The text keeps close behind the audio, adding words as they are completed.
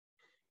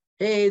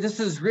Hey, this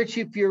is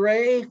Richie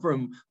Furay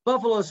from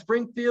Buffalo,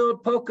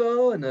 Springfield,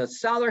 Poco, and the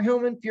Souther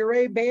Hillman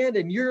Furay Band,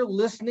 and you're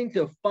listening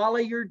to Follow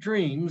Your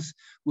Dreams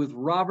with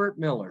Robert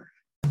Miller.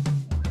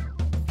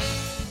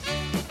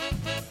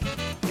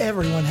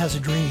 Everyone has a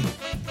dream.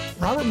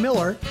 Robert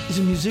Miller is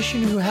a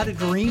musician who had a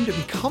dream to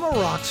become a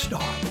rock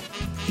star.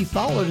 He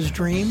followed his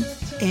dream,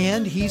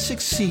 and he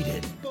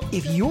succeeded.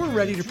 If you're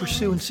ready to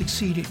pursue and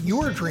succeed at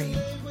your dream,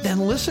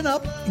 then listen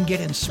up and get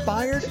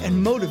inspired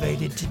and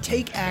motivated to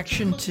take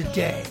action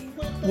today.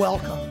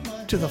 Welcome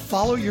to the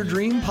Follow Your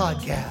Dream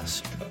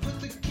podcast.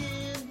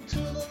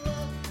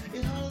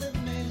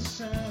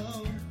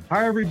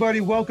 Hi,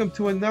 everybody. Welcome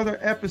to another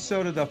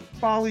episode of the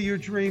Follow Your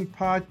Dream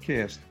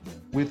podcast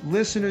with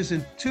listeners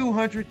in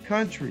 200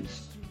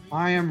 countries.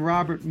 I am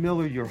Robert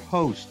Miller, your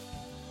host.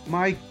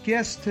 My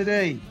guest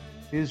today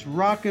is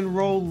rock and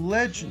roll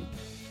legend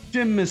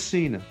Jim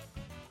Messina.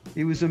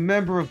 He was a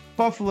member of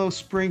Buffalo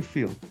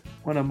Springfield,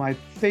 one of my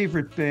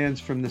favorite bands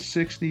from the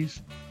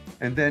 60s.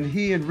 And then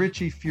he and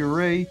Richie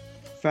Furay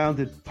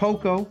founded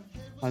Poco,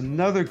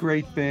 another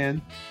great band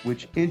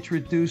which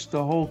introduced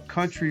the whole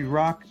country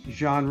rock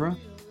genre.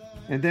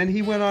 And then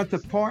he went on to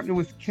partner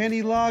with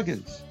Kenny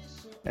Loggins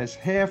as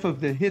half of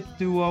the hit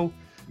duo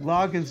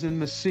Loggins and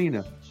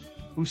Messina,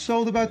 who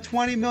sold about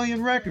 20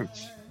 million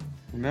records.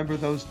 Remember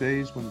those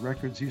days when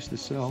records used to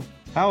sell?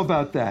 How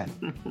about that?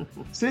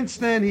 Since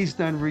then, he's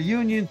done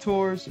reunion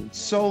tours and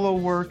solo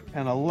work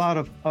and a lot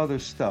of other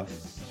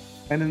stuff.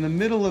 And in the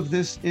middle of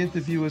this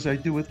interview, as I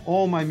do with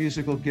all my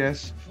musical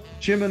guests,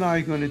 Jim and I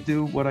are going to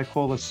do what I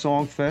call a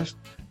song fest.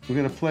 We're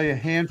going to play a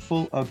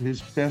handful of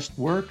his best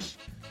works,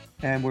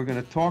 and we're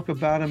going to talk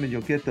about him, and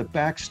you'll get the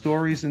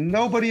backstories. And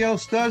nobody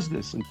else does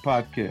this in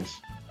podcasts,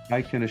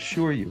 I can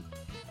assure you.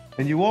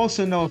 And you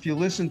also know, if you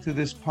listen to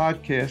this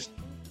podcast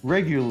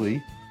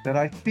regularly, that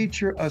I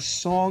feature a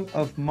song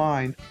of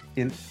mine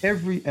in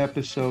every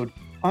episode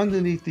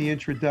underneath the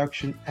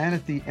introduction and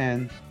at the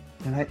end.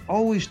 And I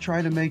always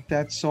try to make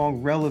that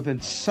song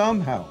relevant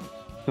somehow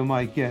to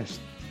my guest.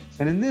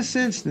 And in this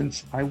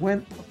instance, I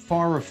went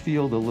far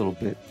afield a little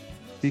bit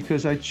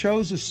because I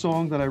chose a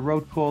song that I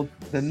wrote called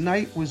The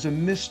Night Was a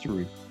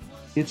Mystery.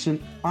 It's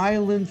an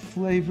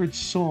island-flavored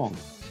song.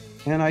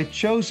 And I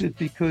chose it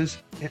because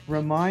it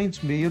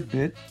reminds me a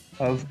bit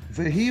of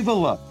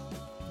Viva,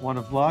 one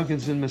of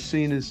Loggins and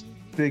Messina's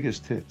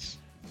biggest hits.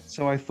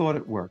 So I thought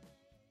it worked.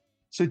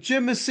 So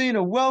Jim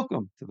Messina,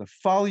 welcome to the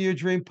Follow Your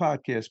Dream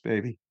podcast,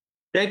 baby.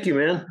 Thank you,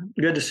 man.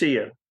 Good to see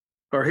you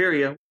or hear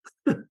you.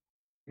 I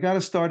got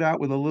to start out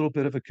with a little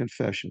bit of a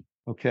confession,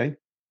 okay?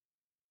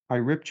 I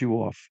ripped you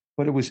off,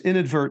 but it was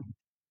inadvertent,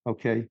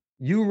 okay?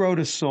 You wrote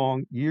a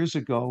song years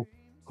ago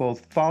called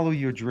Follow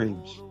Your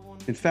Dreams.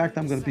 In fact,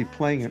 I'm going to be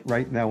playing it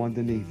right now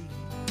underneath.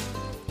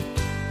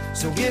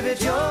 So give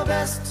it your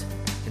best,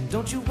 and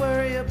don't you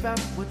worry about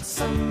what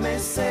some may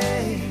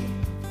say.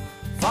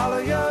 Follow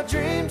your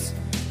dreams,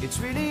 it's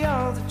really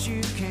all that you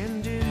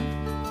can do.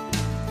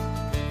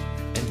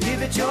 And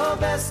give it your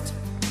best,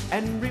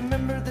 and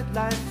remember that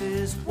life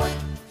is what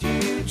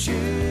you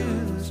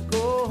choose.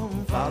 Go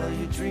and follow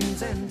your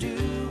dreams and do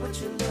what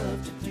you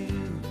love to do.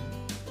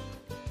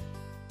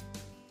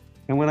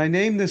 And when I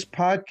named this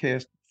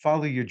podcast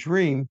Follow Your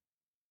Dream,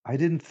 I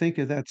didn't think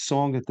of that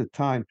song at the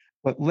time,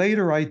 but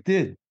later I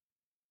did.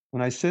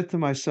 When I said to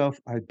myself,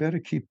 I better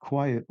keep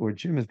quiet or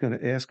Jim is going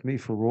to ask me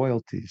for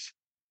royalties.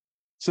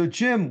 So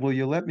Jim, will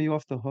you let me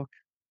off the hook?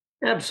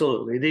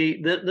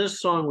 Absolutely.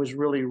 This song was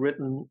really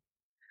written.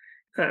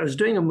 I was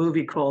doing a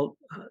movie called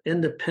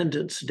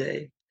Independence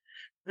Day,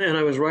 and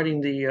I was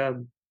writing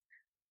the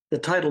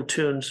title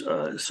tunes,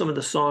 some of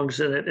the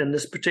songs in it. And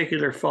this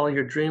particular Follow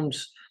Your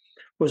Dreams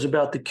was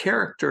about the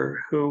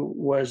character who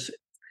was,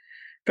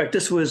 in fact,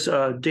 this was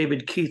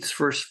David Keith's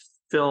first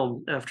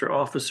film after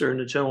Officer and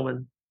a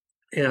Gentleman.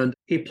 And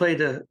he played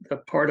a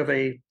part of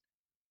a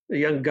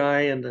young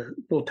guy in a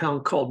little town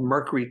called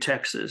Mercury,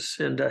 Texas.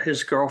 And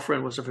his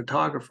girlfriend was a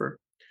photographer.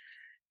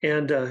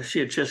 And she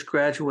had just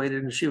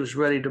graduated and she was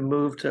ready to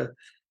move to,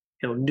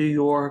 New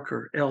York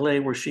or LA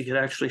where she could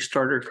actually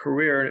start her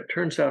career. And it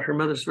turns out her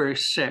mother's very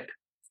sick.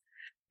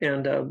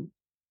 And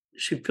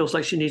she feels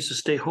like she needs to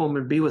stay home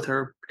and be with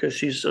her because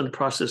she's in the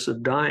process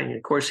of dying.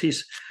 Of course,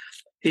 he's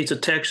a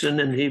Texan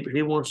and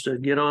he wants to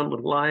get on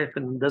with life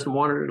and doesn't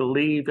want her to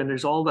leave. And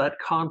there's all that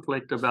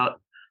conflict about,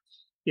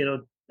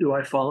 do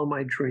I follow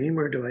my dream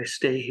or do I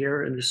stay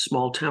here in this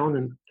small town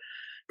and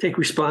take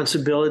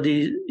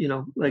responsibility,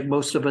 like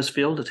most of us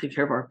feel, to take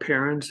care of our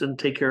parents and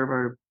take care of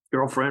our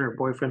girlfriend or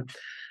boyfriend.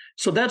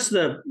 So that's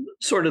the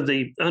sort of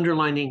the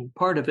underlining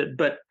part of it.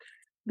 But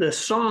the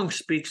song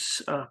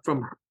speaks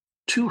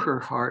to her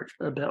heart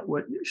about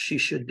what she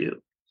should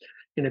do.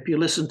 And if you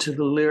listen to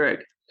the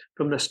lyric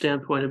from the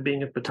standpoint of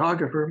being a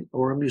photographer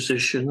or a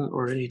musician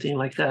or anything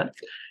like that,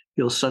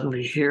 you'll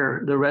suddenly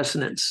hear the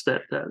resonance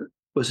that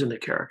was in the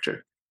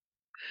character.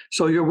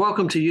 So you're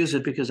welcome to use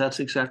it because that's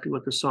exactly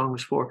what the song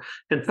was for.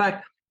 In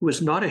fact, it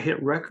was not a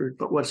hit record,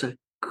 but was an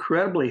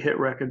incredibly hit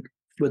record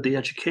with the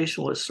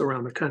educationalists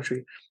around the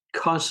country,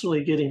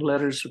 constantly getting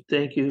letters of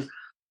thank you.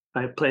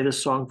 I play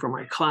this song for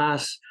my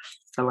class.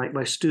 I like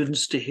my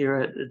students to hear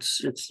it.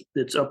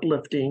 It's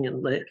uplifting,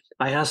 and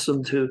I ask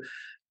them to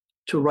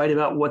write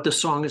about what the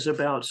song is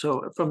about.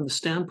 So from the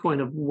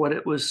standpoint of what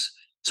it was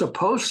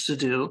supposed to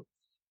do,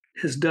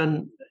 is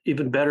done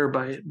even better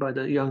by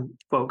the young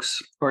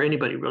folks, or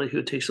anybody really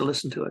who takes a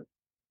listen to it.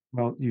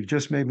 Well, you've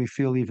just made me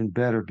feel even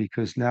better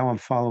because now I'm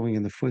following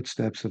in the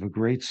footsteps of a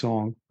great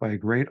song by a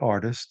great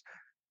artist.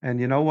 And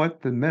you know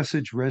what? The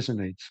message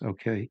resonates.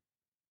 Okay.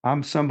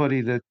 I'm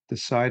somebody that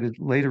decided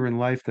later in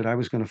life that I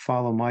was going to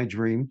follow my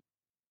dream.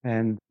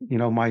 And,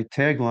 my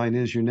tagline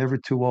is you're never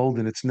too old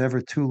and it's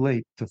never too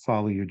late to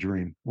follow your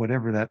dream,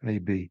 whatever that may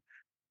be.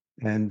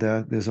 And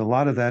there's a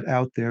lot of that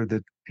out there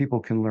that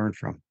people can learn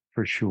from,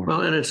 for sure.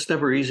 Well, and it's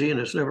never easy and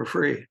it's never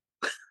free.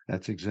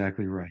 That's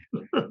exactly right.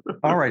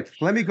 All right,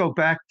 let me go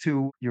back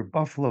to your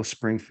Buffalo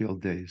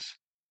Springfield days.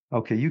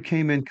 Okay, you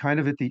came in kind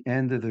of at the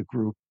end of the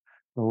group,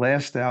 the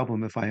last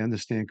album, if I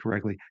understand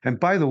correctly. And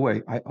by the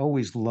way, I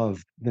always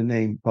loved the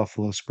name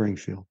Buffalo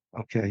Springfield.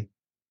 Okay.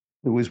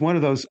 It was one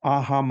of those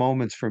aha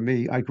moments for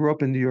me. I grew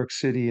up in New York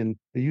City, and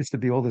there used to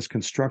be all this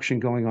construction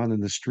going on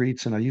in the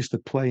streets, and I used to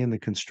play in the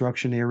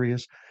construction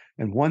areas.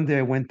 And one day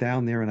I went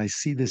down there and I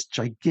see this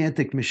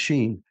gigantic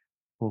machine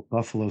called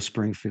Buffalo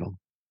Springfield.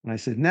 And I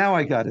said, now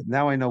I got it.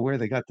 Now I know where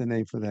they got the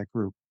name for that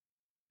group.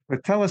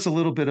 But tell us a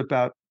little bit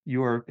about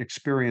your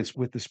experience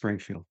with the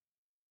Springfield.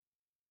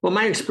 Well,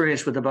 my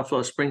experience with the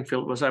Buffalo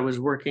Springfield was I was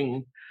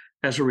working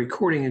as a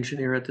recording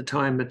engineer at the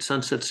time at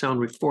Sunset Sound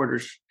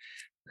Recorders.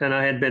 And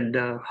I had been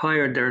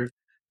hired there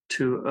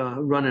to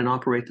run and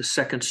operate the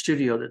second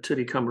studio that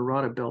Tutti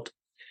Camarata built.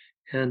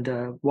 And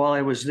while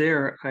I was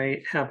there,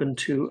 I happened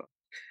to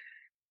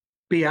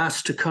be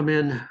asked to come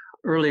in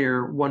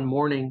earlier one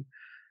morning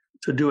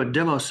to do a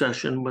demo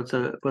session with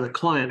a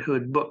client who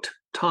had booked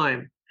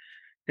time.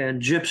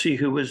 And Gypsy,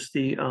 who was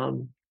the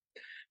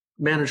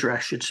manager, I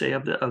should say,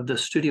 of the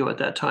studio at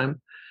that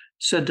time,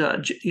 said,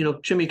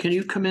 Jimmy, can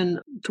you come in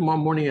tomorrow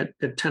morning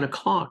at 10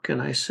 o'clock?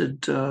 And I said,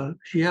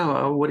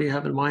 yeah, what do you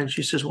have in mind?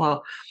 She says,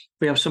 well,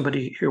 we have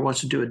somebody here who wants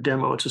to do a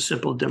demo. It's a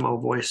simple demo,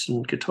 voice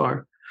and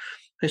guitar.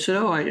 I said,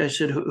 oh, I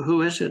said,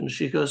 who is it? And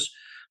she goes,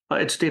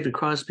 it's David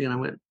Crosby. And I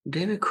went,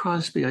 David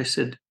Crosby? I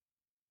said,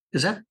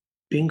 is that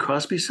Bing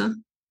Crosby's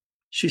son?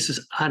 She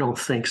says, I don't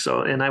think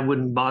so. And I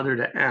wouldn't bother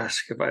to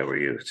ask if I were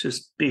you.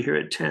 Just be here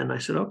at 10. I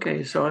said,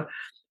 okay. So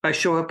I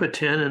show up at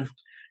 10 and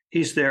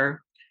he's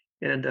there.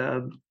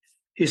 And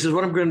he says,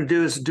 what I'm going to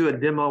do is do a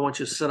demo. I want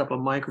you to set up a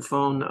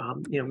microphone,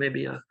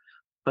 maybe a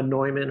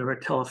Neumann or a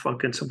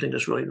Telefunken, something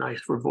that's really nice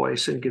for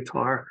voice and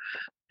guitar.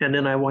 And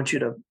then I want you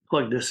to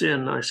plug this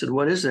in. I said,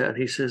 what is that?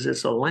 He says,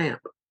 it's a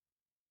lamp.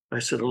 I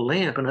said, a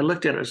lamp. And I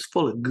looked at it, it's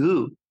full of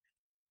goo.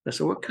 I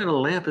said, what kind of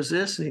lamp is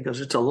this? And he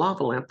goes, it's a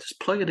lava lamp. Just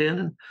plug it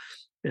in.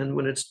 And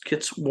when it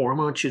gets warm,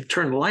 I want you to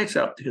turn the lights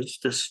out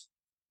because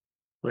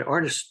the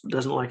artist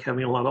doesn't like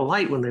having a lot of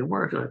light when they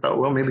work. And I thought,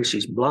 well, maybe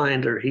she's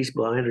blind or he's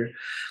blind.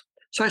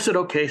 So I said,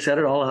 okay, set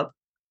it all up.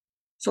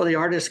 So the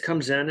artist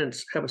comes in and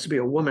it happens to be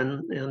a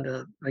woman.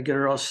 And I get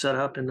her all set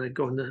up and I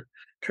go in to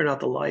turn out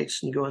the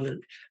lights and go in the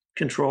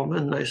control room.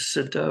 And I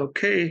said,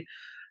 okay,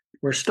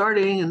 we're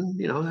starting.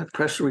 And, I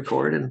press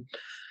record and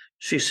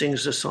she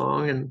sings the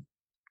song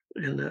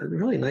and a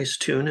really nice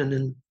tune. And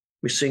then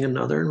we sing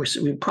another.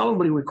 And we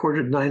probably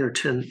recorded 9 or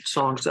 10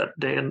 songs that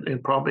day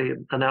in probably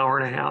an hour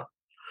and a half.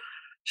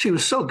 She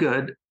was so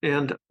good.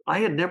 And I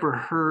had never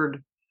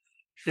heard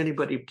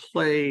anybody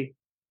play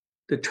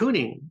the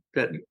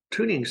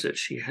tunings that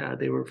she had.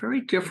 They were very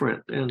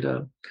different.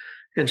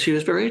 And she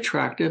was very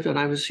attractive. And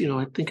I was,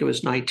 I think I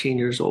was 19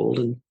 years old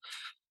and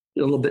a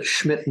little bit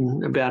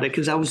smitten about it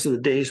because that was the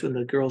days when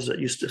the girls that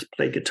used to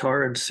play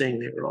guitar and sing,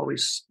 they were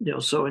always,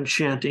 so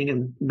enchanting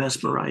and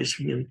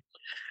mesmerizing.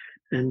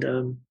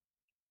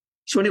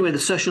 So anyway, the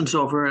session's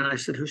over and I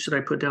said, who should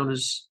I put down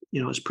as,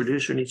 as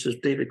producer? And he says,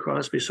 David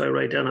Crosby. So I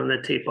write down on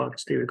that tape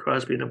box, David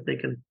Crosby. And I'm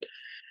thinking,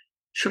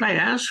 should I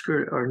ask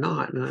or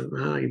not?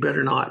 No, you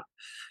better not.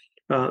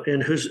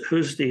 And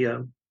who's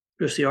the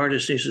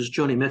artist? And he says,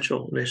 Joni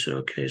Mitchell. And I said,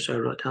 okay. So I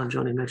wrote down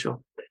Joni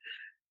Mitchell.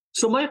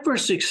 So my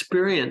first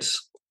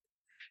experience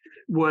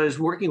was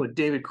working with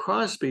David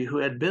Crosby, who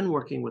had been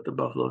working with the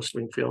Buffalo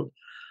Springfield.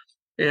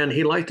 And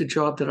he liked the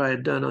job that I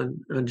had done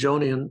on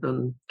Joni. And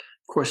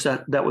of course,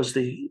 that was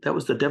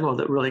the demo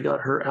that really got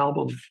her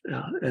album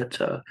at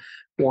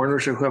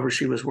Warner's or whoever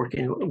she was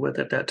working with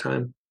at that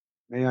time.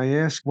 May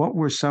I ask, what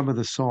were some of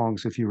the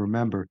songs, if you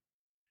remember?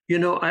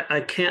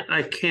 I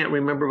can't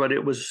remember, but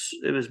it was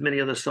many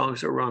of the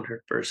songs that were on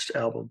her first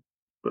album,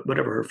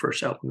 whatever her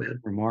first album had.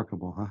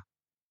 Remarkable,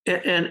 huh?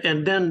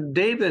 And then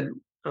David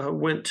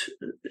went,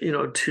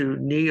 to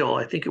Neil.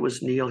 I think it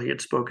was Neil he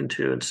had spoken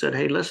to and said,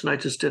 hey, listen, I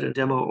just did a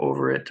demo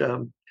over at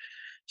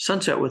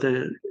Sunset with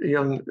a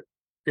young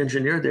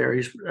engineer there.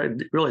 He's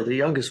really the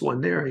youngest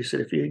one there. He said,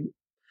 if you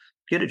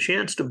get a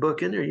chance to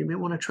book in there, you may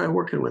want to try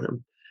working with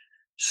him.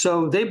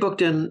 So they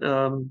booked in,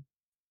 and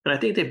I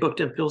think they booked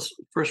in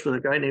first with a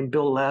guy named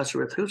Bill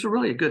Lazarus, who's a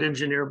really good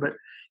engineer, but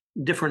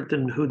different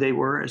than who they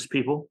were as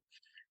people,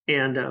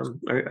 and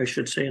I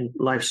should say in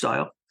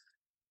lifestyle.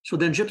 So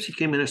then Gypsy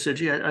came in and said,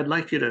 gee, I'd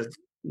like you to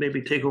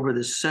maybe take over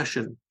this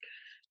session.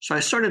 So I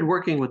started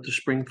working with the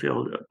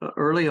Springfield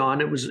early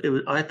on. It was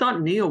I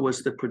thought Neil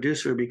was the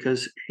producer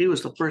because he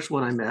was the first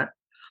one I met,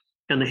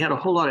 and they had a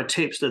whole lot of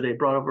tapes that they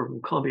brought over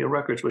from Columbia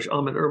Records, which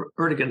Ahmet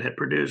Ertegun had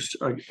produced,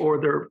 or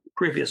their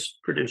previous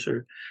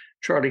producer,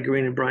 Charlie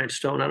Green and Brian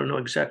Stone. I don't know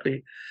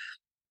exactly,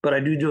 but I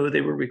do know they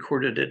were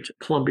recorded at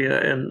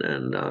Columbia,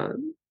 and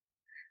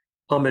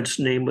Ahmed's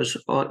name was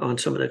on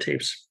some of the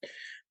tapes.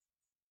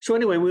 So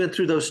anyway, we went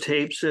through those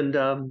tapes, and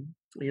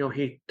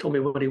he told me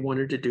what he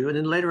wanted to do, and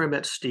then later I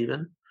met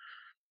Stephen,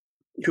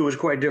 who was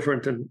quite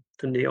different than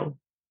Neil.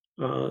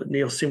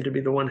 Neil seemed to be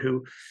the one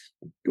who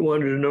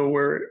wanted to know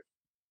where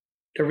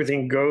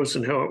everything goes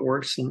and how it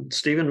works. And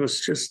Stephen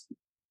was just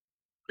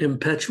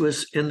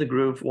impetuous, in the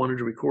groove, wanted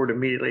to record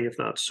immediately, if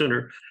not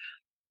sooner,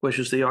 which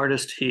is the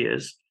artist he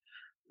is.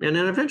 And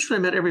then eventually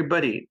I met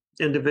everybody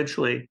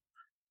individually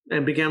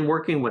and began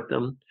working with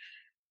them.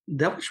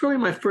 That was really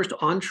my first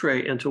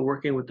entree into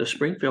working with the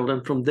Springfield.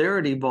 And from there,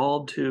 it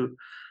evolved to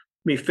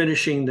me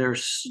finishing their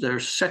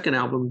second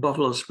album,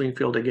 Buffalo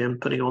Springfield, again,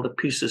 putting all the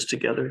pieces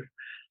together.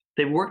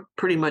 They worked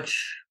pretty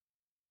much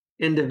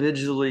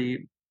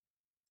individually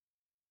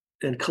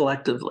and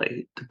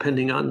collectively,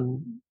 depending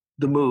on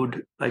the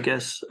mood, I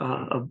guess,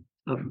 of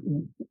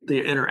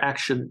the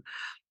interaction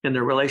and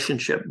their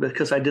relationship,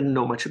 because I didn't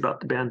know much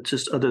about the band,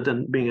 just other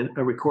than being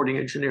a recording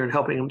engineer and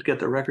helping them to get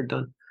their record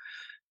done.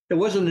 It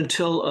wasn't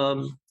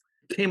until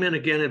came in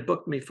again and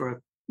booked me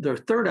for their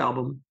third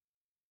album.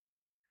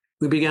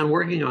 We began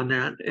working on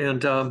that,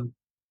 and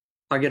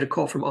I get a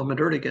call from Ahmet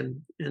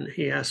Ertegun, and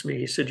he asked me,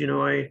 he said,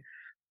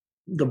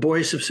 the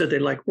boys have said they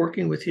like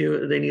working with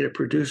you. They need a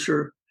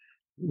producer.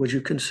 Would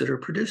you consider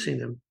producing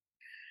them?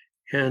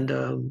 And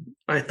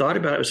I thought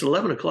about it. It was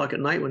 11 o'clock at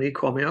night when he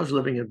called me. I was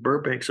living in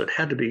Burbank, so it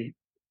had to be,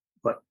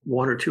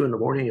 1 or 2 in the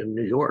morning in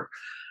New York.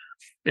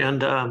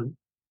 And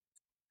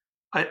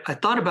I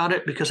thought about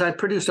it because I'd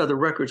produced other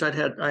records. I'd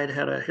had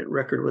a hit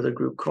record with a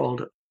group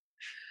called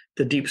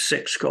the Deep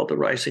Six, called The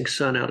Rising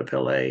Sun, out of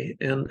LA,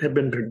 and had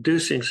been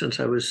producing since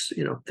I was,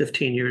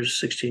 16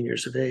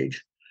 years of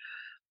age.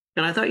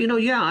 And I thought,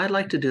 yeah, I'd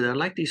like to do that. I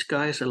like these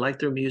guys. I like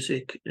their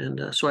music.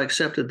 And so I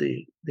accepted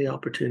the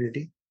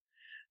opportunity,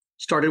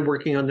 started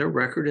working on their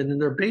record. And then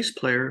their bass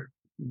player,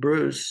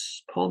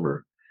 Bruce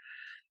Palmer,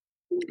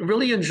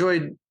 really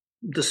enjoyed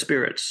the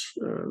Spirits.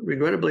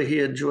 Regrettably,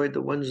 he enjoyed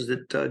the ones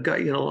that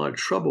got you in a lot of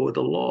trouble with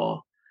the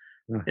law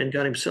and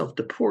got himself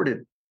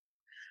deported.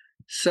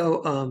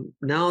 So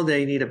now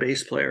they need a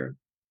bass player.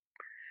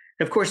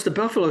 Of course, the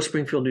Buffalo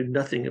Springfield knew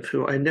nothing of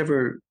who. I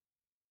never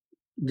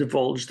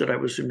divulged that I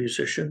was a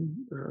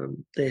musician.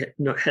 They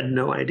had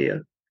no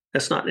idea.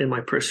 That's not in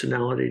my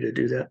personality to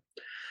do that.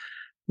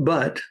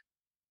 But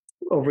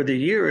over the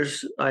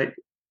years, I,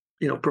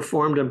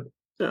 performed on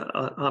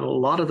a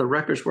lot of the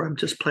records where I'm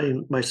just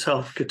playing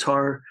myself,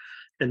 guitar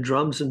and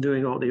drums, and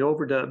doing all the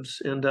overdubs.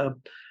 And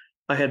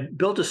I had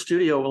built a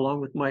studio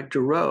along with Mike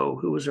Giroux,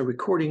 who was a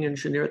recording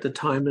engineer at the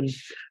time. And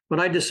when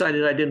I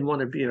decided I didn't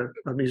want to be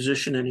a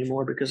musician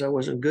anymore because I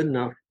wasn't good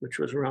enough, which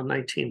was around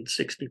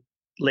 1960,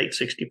 late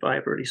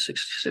 65, early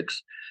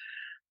 66,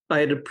 I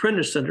had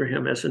apprenticed under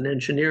him as an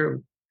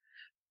engineer.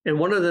 And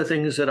one of the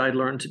things that I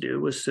learned to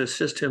do was to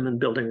assist him in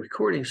building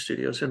recording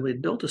studios. And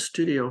we'd built a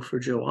studio for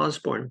Joe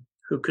Osborne,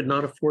 who could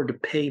not afford to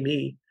pay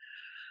me.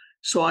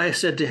 So I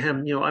said to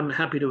him, I'm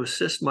happy to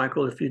assist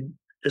Michael if you'd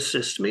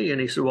assist me.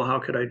 And he said, well, how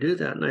could I do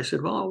that? And I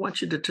said, well, I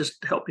want you to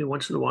just help me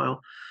once in a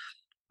while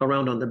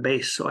around on the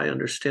bass so I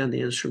understand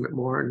the instrument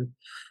more.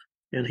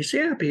 And he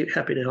said, yeah,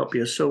 happy to help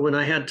you. So when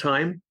I had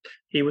time,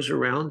 he was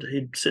around.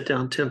 He'd sit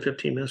down 10,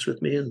 15 minutes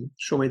with me and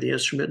show me the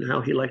instrument and how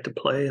he liked to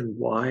play and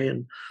why,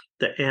 and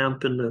the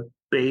amp and the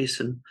bass.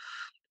 And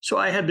so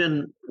I had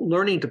been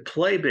learning to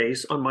play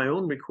bass on my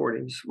own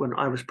recordings when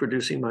I was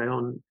producing my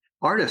own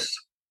artists.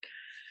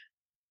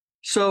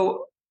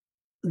 So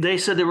they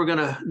said they were going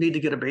to need to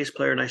get a bass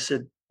player. And I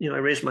said, I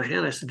raised my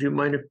hand. I said, do you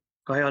mind if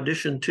I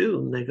audition too?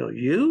 And they go,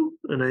 you?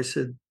 And I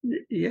said,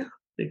 yeah.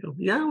 They go,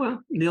 yeah,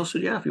 well, Neil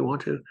said, yeah, if you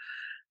want to.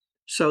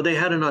 So they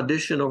had an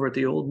audition over at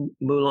the old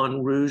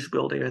Moulin Rouge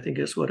building, I think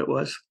is what it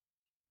was.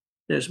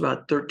 There's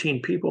about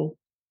 13 people,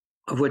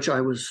 of which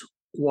I was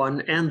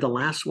one and the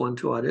last one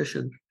to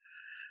audition.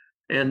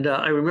 And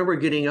I remember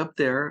getting up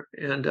there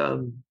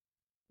and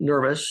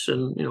nervous,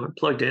 and I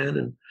plugged in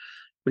and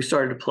we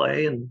started to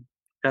play. And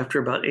after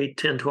about 8,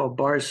 10, 12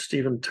 bars,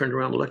 Stephen turned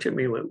around and looked at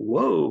me and went,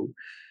 whoa,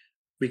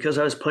 because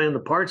I was playing the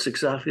parts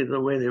exactly the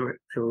way they were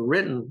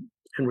written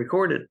and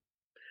recorded.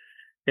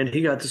 And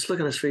he got this look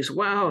on his face,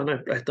 wow. And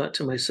I thought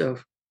to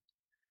myself,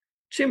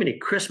 Jiminy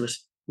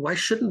Christmas, why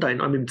shouldn't I?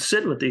 I've been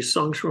sitting with these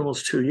songs for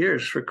almost 2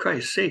 years, for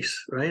Christ's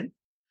sakes, right?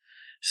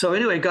 So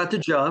anyway, got the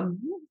job.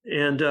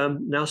 And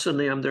now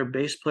suddenly I'm their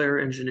bass player,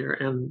 engineer,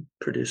 and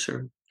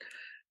producer.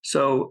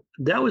 So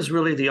that was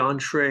really the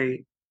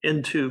entree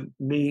into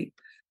me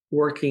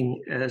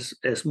working as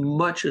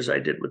much as I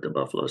did with the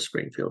Buffalo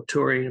Springfield,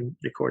 touring and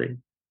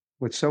recording.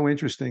 What's so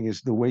interesting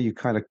is the way you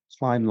kind of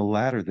climb the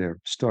ladder there,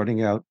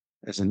 starting out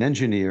as an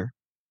engineer,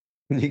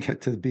 and you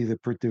get to be the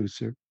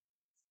producer,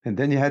 And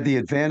then you had the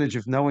advantage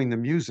of knowing the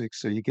music,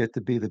 so you get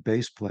to be the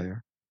bass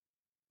player.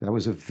 That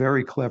was a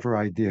very clever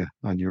idea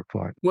on your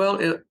part.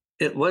 Well,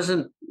 it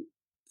wasn't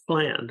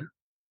planned.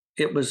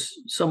 It was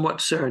somewhat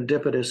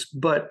serendipitous,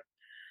 but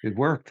It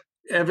worked.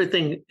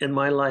 everything in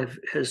my life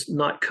has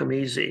not come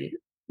easy.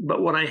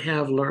 But what I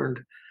have learned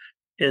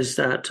is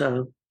that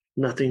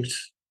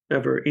nothing's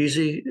ever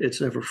easy.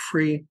 It's never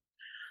free.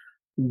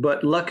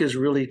 But luck is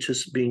really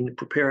just being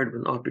prepared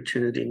when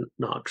opportunity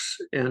knocks.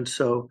 And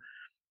so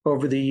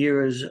over the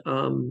years,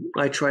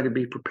 I try to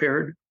be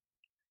prepared.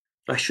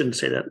 I shouldn't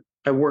say that.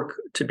 I work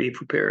to be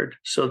prepared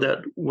so that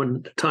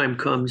when the time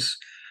comes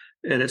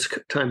and it's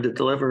time to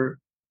deliver,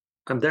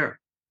 I'm there.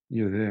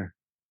 You're there.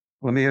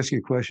 Let me ask you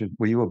a question.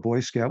 Were you a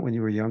Boy Scout when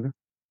you were younger?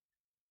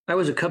 I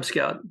was a Cub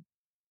Scout.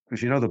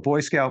 Because you know the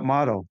Boy Scout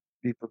motto,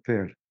 be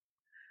prepared.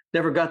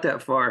 Never got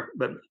that far,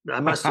 but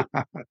I must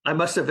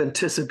have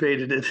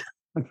anticipated it.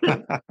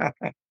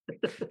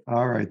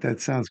 All right, that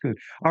sounds good.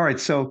 All right,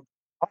 so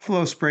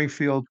Buffalo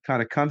Springfield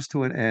kind of comes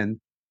to an end.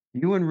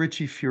 You and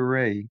Richie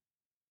Furay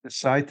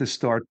decide to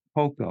start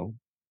Poco.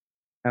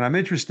 And I'm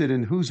interested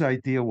in whose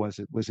idea was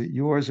it? Was it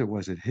yours or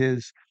was it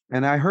his?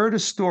 And I heard a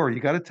story.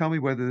 You got to tell me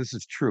whether this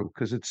is true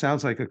because it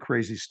sounds like a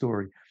crazy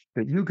story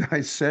that you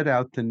guys set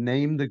out to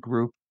name the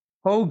group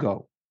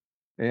Pogo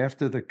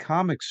after the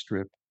comic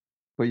strip,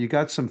 but you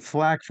got some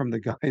flack from the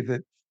guy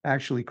that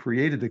actually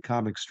created the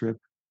comic strip.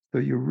 So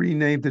you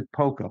renamed it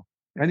Poco.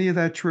 Any of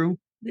that true?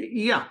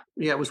 Yeah,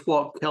 it was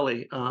Walt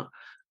Kelly.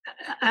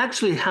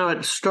 Actually, how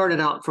it started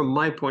out from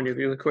my point of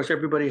view, of course,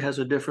 everybody has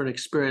a different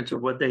experience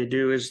of what they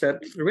do, is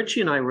that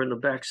Richie and I were in the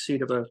back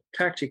seat of a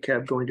taxi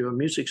cab going to a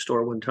music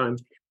store one time,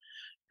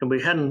 and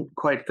we hadn't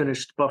quite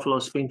finished Buffalo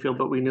Springfield,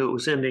 but we knew it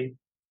was ending.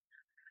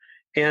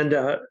 And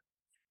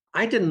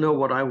I didn't know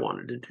what I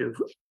wanted to do.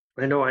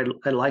 I know I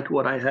liked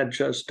what I had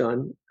just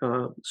done.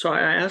 So I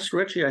asked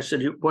Richie, I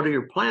said, what are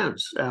your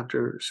plans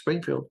after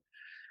Springfield?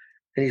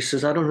 And he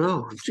says, I don't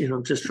know.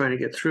 I'm just trying to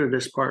get through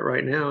this part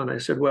right now. And I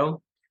said,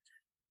 well,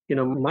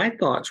 my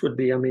thoughts would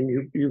be, I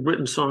mean, you've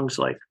written songs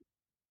like,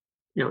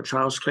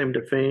 Child's Claim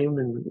to Fame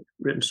and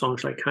written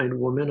songs like Kind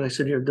Woman. I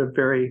said, they're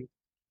very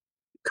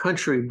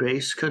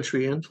country-based,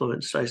 country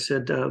influenced. I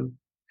said,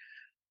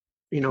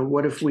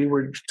 what if we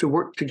were to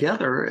work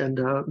together and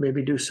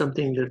maybe do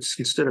something that's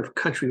instead of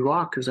country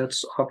rock, because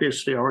that's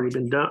obviously already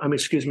been done. I mean,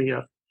 excuse me,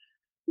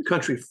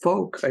 country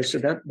folk. I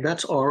said,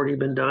 that's already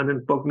been done,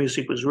 and folk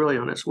music was really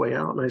on its way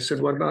out. And I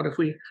said, what about if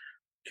we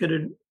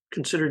could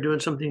consider doing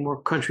something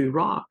more country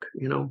rock,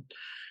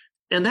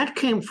 And that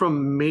came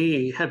from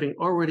me having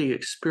already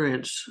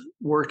experienced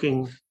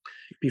working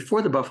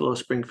before the Buffalo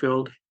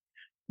Springfield.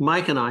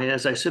 Mike and I,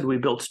 as I said, we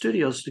built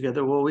studios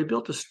together. Well, we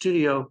built a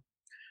studio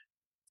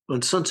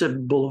on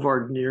Sunset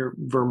Boulevard near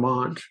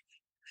Vermont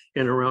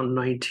in around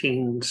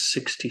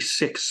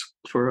 1966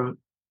 for a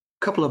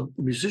couple of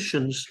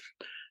musicians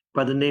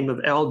by the name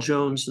of Al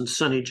Jones and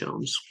Sonny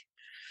Jones.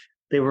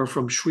 They were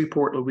from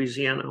Shreveport,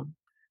 Louisiana.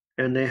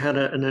 And they had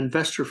an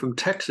investor from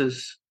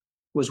Texas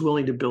was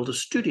willing to build a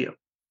studio.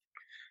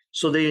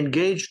 So they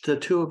engaged the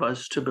two of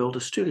us to build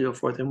a studio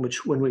for them,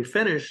 which when we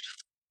finished,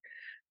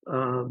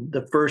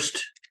 the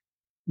first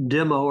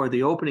demo or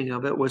the opening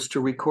of it was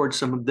to record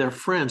some of their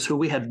friends who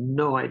we had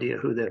no idea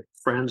who their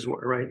friends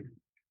were, right?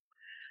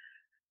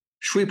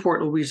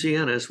 Shreveport,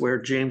 Louisiana is where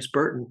James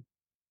Burton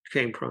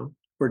came from,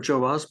 where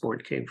Joe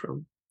Osborne came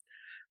from.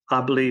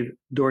 I believe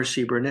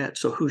Dorsey Burnett.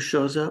 So who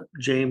shows up?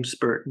 James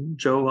Burton,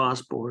 Joe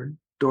Osborne,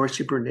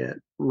 Dorsey Burnett,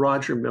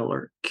 Roger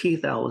Miller,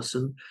 Keith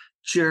Allison,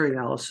 Jerry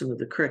Allison of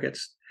the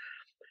Crickets.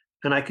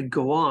 And I could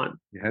go on.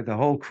 You had the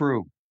whole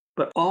crew.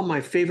 But all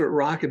my favorite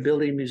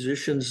rockabilly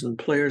musicians and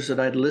players that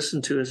I'd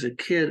listened to as a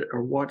kid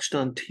or watched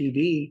on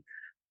TV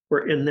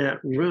were in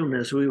that room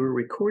as we were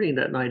recording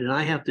that night. And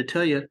I have to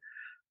tell you,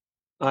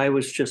 I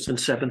was just in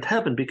seventh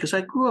heaven because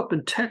I grew up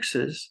in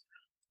Texas.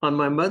 On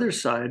my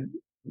mother's side,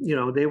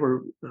 they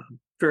were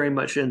very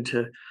much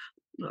into,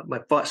 my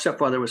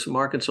stepfather was from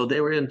Arkansas.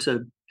 They were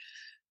into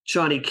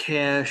Johnny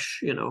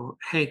Cash,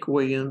 Hank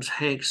Williams,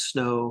 Hank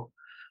Snow.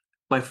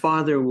 My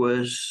father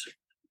was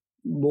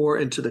more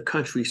into the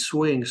country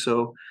swing,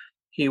 so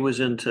he was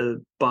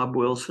into Bob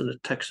Wilson, the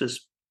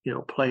Texas,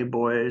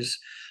 Playboys.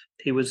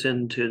 He was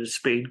into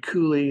Spade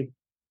Cooley,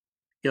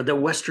 the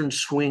Western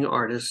swing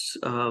artists,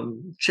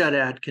 Chet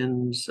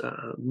Atkins,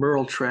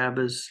 Merle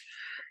Travis,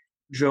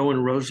 Joe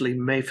and Rosalie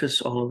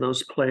Maphis, all of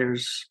those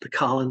players, the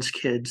Collins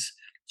kids.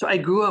 So I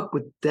grew up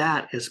with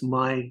that as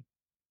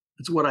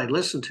it's what I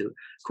listened to.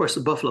 Of course,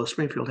 the Buffalo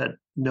Springfield had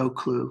no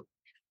clue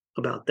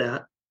about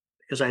that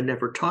because I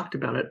never talked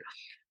about it.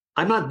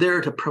 I'm not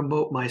there to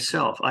promote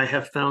myself. I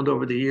have found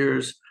over the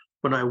years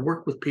when I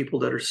work with people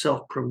that are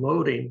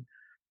self-promoting,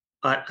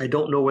 I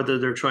don't know whether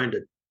they're trying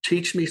to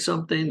teach me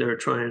something, they're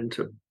trying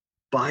to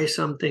buy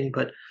something,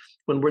 but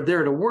when we're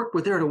there to work,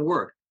 we're there to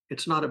work.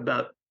 It's not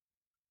about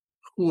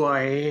who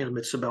I am.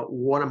 It's about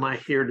what am I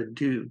here to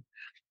do?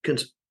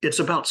 Because it's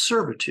about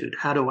servitude.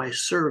 How do I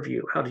serve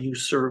you? How do you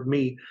serve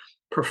me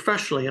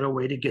professionally in a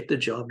way to get the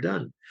job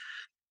done?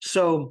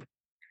 So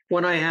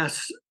when I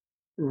asked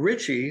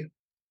Richie,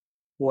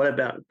 what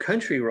about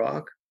country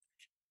rock?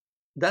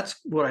 That's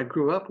what I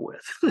grew up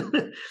with.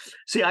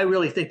 See, I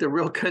really think the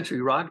real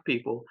country rock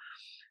people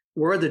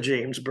were the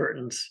James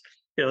Burtons.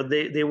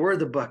 They were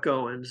the Buck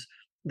Owens.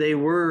 They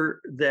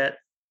were that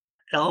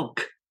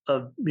elk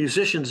of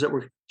musicians that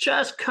were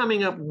just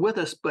coming up with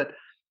us, but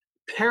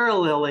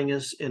paralleling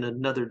us in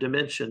another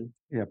dimension.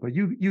 Yeah, but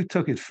you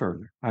took it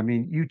further. I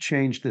mean, you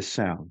changed the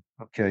sound.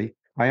 Okay,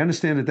 I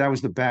understand that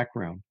was the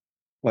background,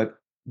 but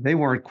they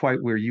weren't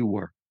quite where you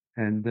were.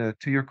 And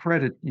to your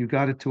credit, you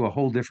got it to a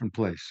whole different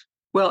place.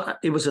 Well,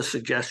 it was a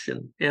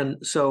suggestion,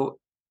 and so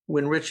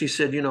when Richie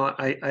said,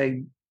 I'll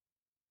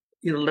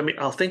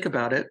think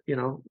about it,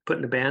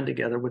 putting a band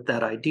together with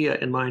that idea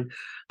in mind.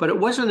 But it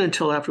wasn't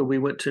until after we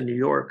went to New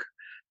York,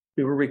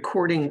 we were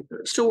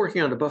still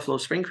working on the Buffalo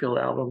Springfield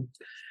album.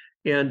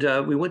 And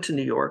we went to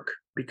New York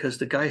because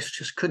the guys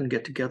just couldn't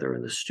get together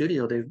in the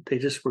studio. They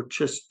just were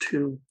just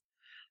too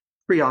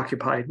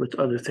preoccupied with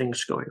other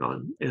things going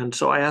on. And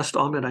so I asked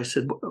Ahmed, I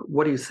said,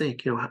 what do you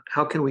think?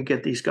 How can we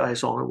get these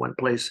guys all in one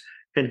place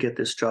and get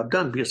this job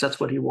done? Because that's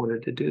what he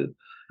wanted to do.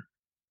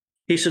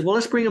 He said, well,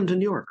 let's bring them to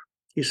New York.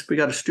 He said, we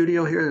got a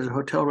studio here. There's a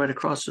hotel right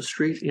across the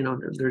street.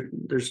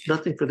 There's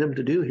nothing for them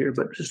to do here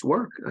but just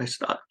work. I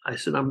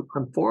said, I'm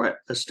for it.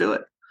 Let's do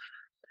it.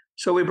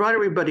 So we brought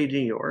everybody to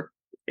New York.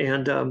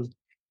 And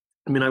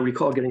I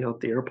recall getting off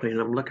the airplane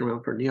and I'm looking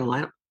around for Neil.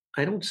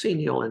 I don't see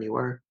Neil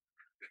anywhere.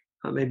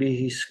 Maybe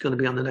he's going to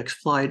be on the next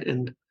flight.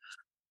 And,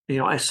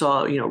 I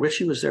saw,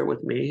 Richie was there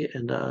with me.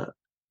 And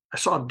I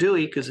saw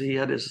Dewey because he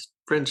had his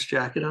friend's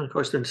jacket on. Of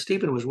course, then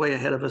Stephen was way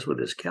ahead of us with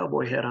his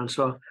cowboy hat on.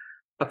 So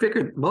I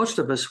figured most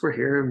of us were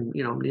here and,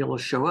 Neil will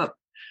show up.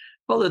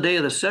 Well, the day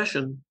of the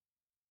session,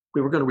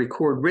 we were going to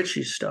record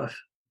Richie's stuff,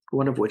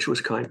 one of which was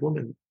Kind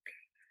Woman.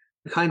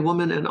 Kind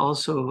Woman and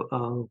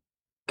also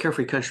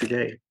Carefree Country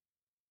Day.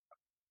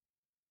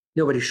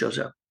 Nobody shows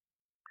up.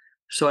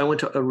 So I went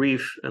to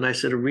Arif and I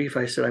said,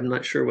 I'm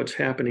not sure what's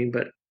happening,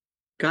 but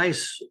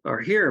guys are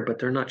here, but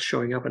they're not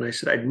showing up. And I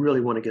said, I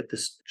really want to get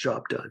this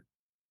job done.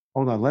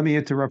 Hold on. Let me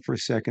interrupt for a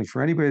second.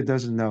 For anybody that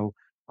doesn't know,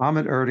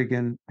 Ahmet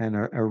Erdogan and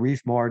Arif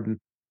Martin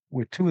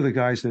were two of the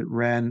guys that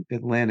ran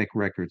Atlantic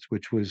Records,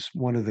 which was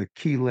one of the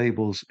key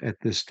labels at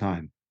this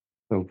time.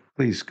 So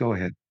please go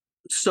ahead.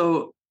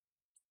 So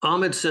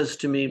Ahmed says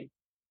to me,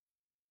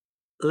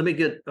 let me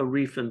get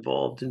Arif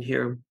involved in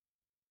here.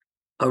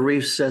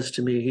 Arif says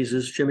to me, he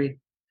says, Jimmy,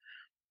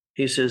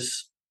 he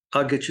says,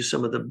 I'll get you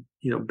some of the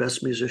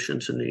best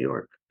musicians in New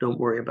York. Don't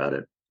worry about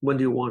it. When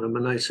do you want them?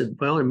 And I said,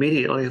 well,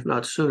 immediately, if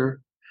not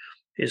sooner.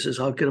 He says,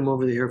 I'll get them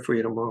over here for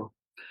you tomorrow.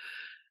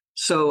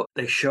 So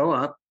they show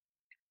up.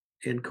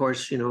 And of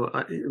course,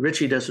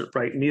 Richie doesn't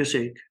write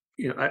music.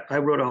 I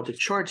wrote all the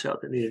charts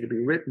out that needed to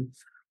be written.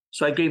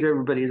 So I gave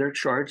everybody their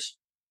charts.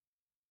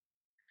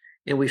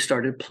 And we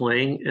started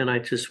playing. And I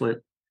just went,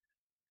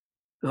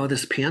 oh,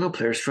 this piano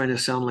player is trying to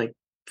sound like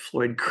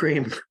Floyd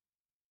Cream,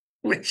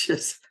 which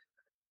is,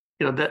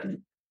 that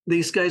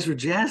these guys were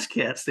jazz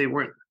cats. They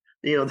weren't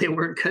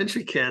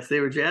country cats. They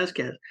were jazz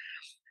cats.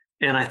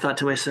 And I thought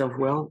to myself,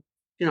 well,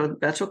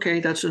 that's okay.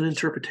 That's an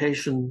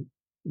interpretation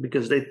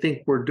because they think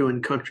we're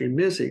doing country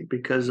music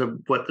because of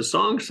what the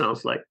song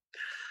sounds like.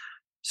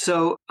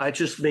 So I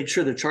just made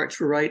sure the charts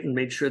were right and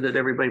made sure that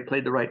everybody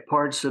played the right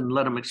parts and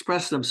let them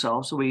express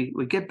themselves. So we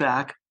get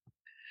back.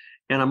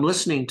 And I'm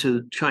listening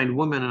to Kind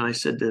Woman, and I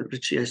said to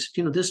Richie, I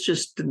said, this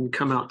just didn't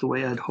come out the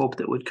way I'd hoped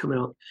it would come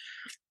out.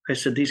 I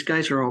said, these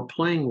guys are all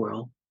playing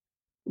well,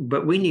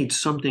 but we need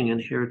something in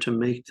here to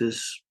make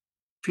this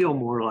feel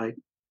more like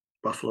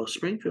Buffalo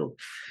Springfield.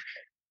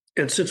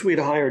 And since we'd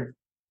hired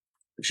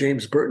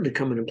James Burton to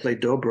come in and play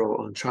dobro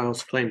on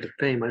Child's Claim to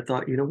Fame, I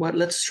thought, you know what,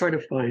 let's try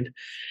to find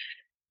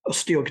a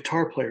steel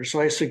guitar player. So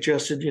I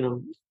suggested,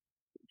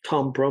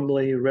 Tom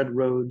Brumley, Red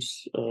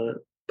Rhodes,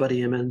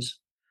 Buddy Emmons.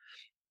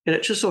 And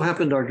it just so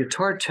happened our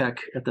guitar tech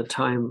at the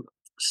time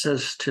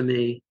says to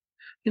me,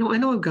 I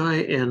know a guy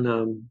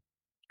in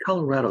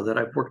Colorado that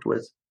I've worked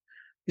with.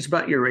 He's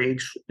about your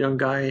age, young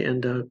guy,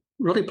 and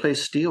really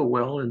plays steel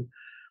well. And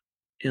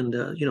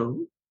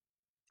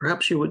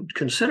perhaps you would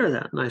consider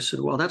that. And I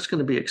said, well, that's going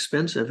to be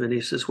expensive. And he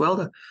says, well,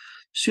 the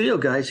studio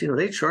guys,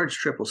 they charge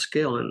triple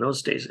scale. And in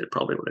those days, it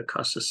probably would have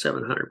cost us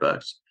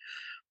 $700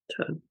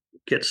 to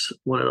get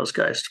one of those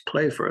guys to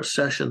play for a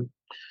session.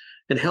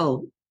 And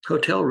hell,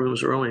 hotel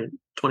rooms are only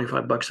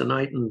 $25 a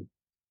night, and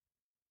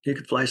you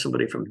could fly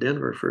somebody from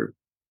Denver for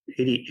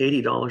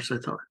 $80. I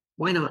thought,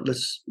 why not?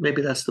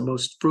 Maybe that's the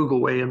most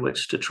frugal way in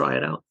which to try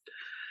it out.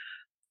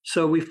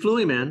 So we flew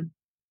him in,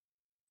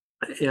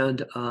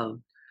 and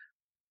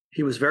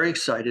he was very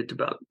excited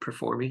about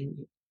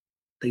performing.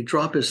 They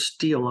drop his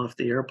steel off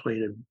the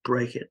airplane and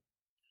break it.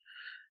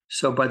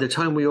 So by the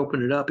time we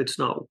open it up, it's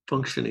not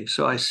functioning.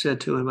 So I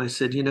said to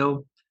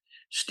him,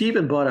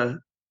 Stephen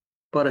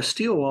bought a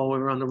steel while we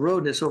were on the road,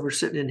 and it's over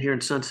sitting in here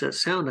in Sunset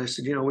Sound. I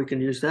said, we can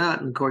use that.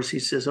 And of course he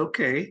says,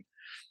 okay.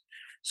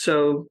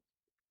 So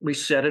we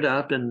set it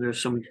up, and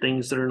there's some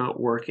things that are not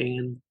working,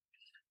 and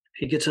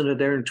he gets under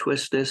there and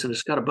twists this, and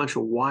it's got a bunch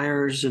of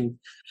wires, and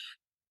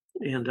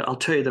I'll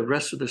tell you the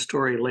rest of the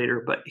story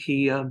later, but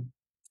he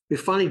we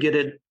finally get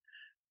it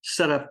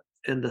set up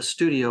in the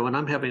studio, and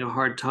I'm having a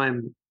hard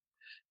time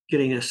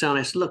getting a sound.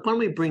 I said, look, why don't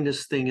we bring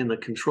this thing in the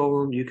control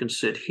room? You can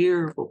sit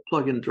here. We'll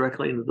plug in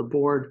directly into the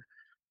board.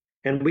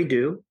 And we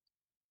do.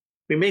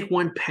 We make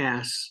one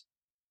pass,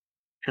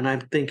 and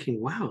I'm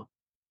thinking, wow,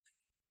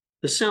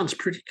 this sounds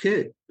pretty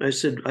good. I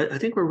said, I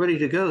think we're ready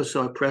to go.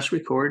 So I press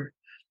record.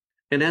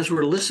 And as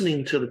we're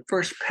listening to the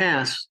first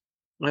pass,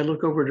 I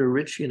look over to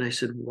Richie and I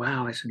said,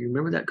 wow. I said, you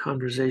remember that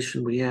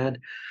conversation we had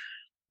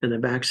in the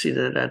backseat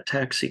of that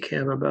taxi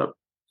cab about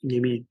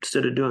maybe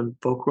instead of doing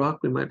folk rock,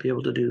 we might be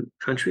able to do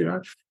country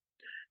rock?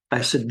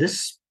 I said,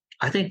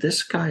 I think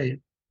this guy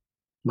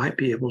might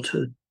be able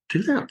to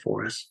do that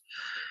for us.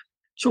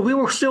 So we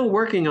were still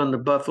working on the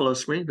Buffalo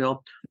Springfield.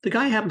 The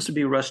guy happens to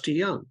be Rusty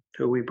Young,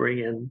 who we bring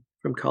in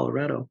from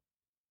Colorado.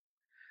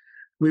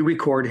 We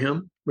record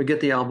him, we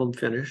get the album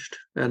finished,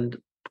 and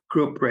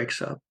group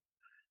breaks up.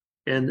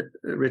 And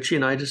Richie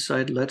and I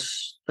decide,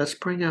 let's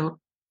bring out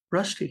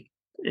Rusty.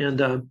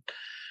 And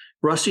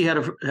Rusty had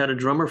a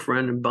drummer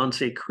friend in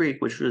Bunsey Creek,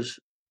 which was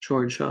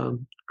George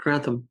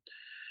Grantham.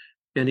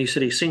 And he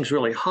said he sings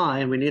really high,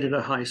 and we needed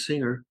a high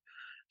singer.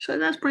 So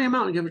let's bring him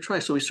out and give it a try.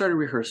 So we started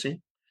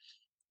rehearsing.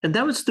 And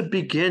that was the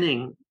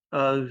beginning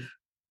of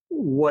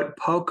what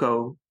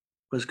Poco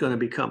was going to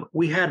become.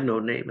 We had no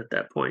name at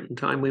that point in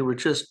time. We were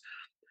just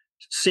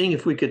seeing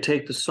if we could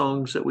take the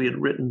songs that we had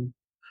written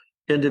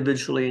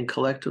individually and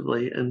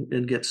collectively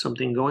and get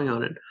something going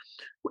on it.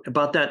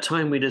 About that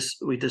time,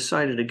 we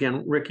decided,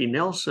 again, Ricky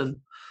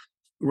Nelson,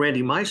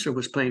 Randy Meisner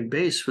was playing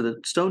bass for the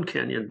Stone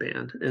Canyon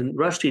Band. And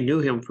Rusty knew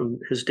him from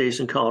his days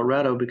in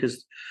Colorado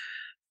because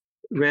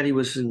Randy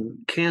was in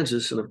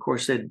Kansas. And of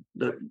course,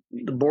 the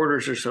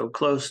borders are so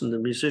close and the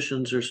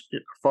musicians are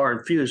far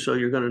and few. So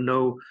you're going to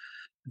know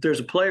if there's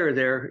a player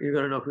there, you're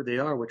going to know who they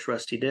are, which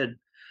Rusty did.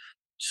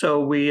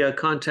 So we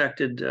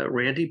contacted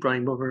Randy, brought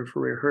him over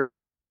for rehearsal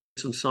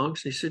some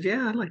songs. He said,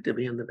 yeah, I'd like to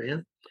be in the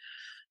band.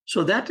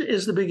 So that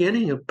is the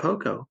beginning of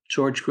Poco.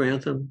 George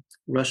Grantham,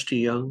 Rusty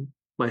Young,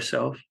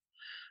 myself,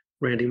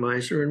 Randy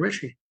Meisner, and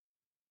Richie.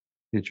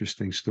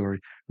 Interesting story.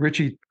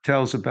 Richie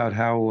tells about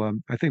how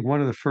I think one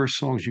of the first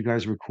songs you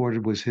guys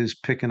recorded was his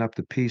Picking Up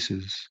the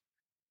Pieces,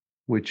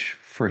 which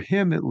for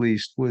him at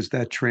least was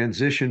that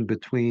transition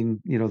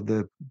between,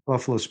 the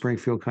Buffalo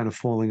Springfield kind of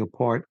falling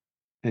apart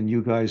and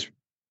you guys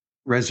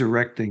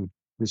resurrecting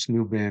this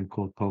new band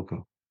called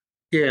Poco.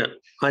 Yeah,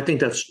 I think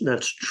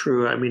that's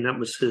true. I mean, that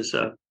was his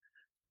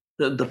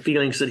the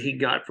feelings that he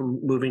got from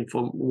moving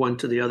from one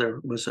to the other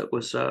was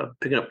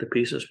Picking Up the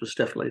Pieces was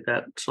definitely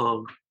that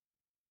song.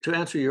 To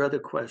answer your other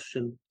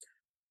question,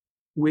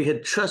 we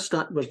had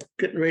was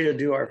getting ready to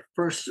do our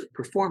first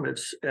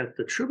performance at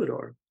the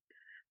Troubadour.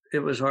 It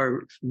was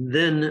our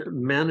then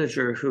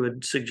manager who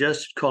had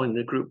suggested calling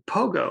the group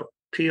Pogo,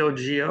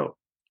 P-O-G-O,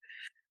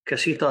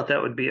 because he thought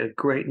that would be a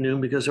great name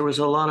because there was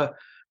a lot of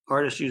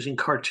artists using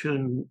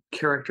cartoon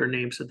character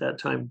names at that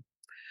time,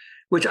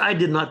 which I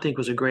did not think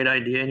was a great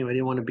idea anyway. I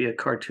didn't want to be a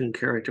cartoon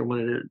character. I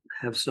wanted to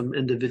have some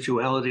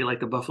individuality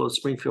like the Buffalo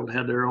Springfield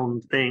had their own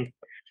thing.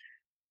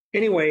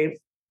 Anyway,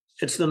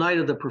 it's the night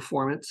of the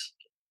performance,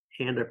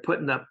 and they're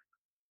putting up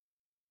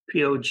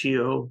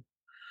Pogo.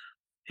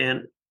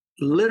 And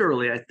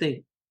literally, I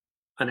think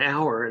an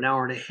hour and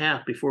a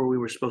half before we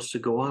were supposed to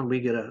go on, we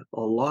get a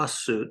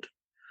lawsuit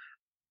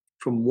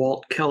from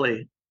Walt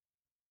Kelly.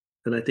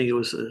 And I think it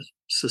was a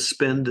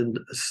suspend and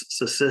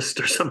assist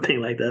or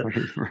something like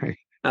that.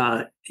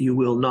 Right. You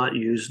will not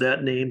use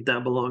that name.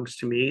 That belongs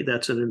to me.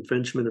 That's an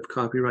infringement of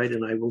copyright,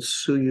 and I will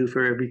sue you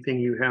for everything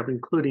you have,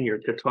 including your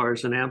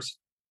guitars and amps.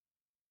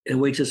 And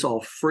we just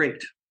all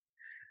freaked.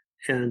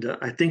 And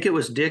I think it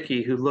was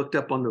Dickie who looked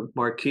up on the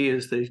marquee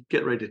as they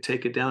get ready to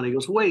take it down. He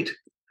goes, wait,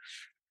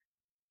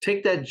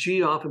 take that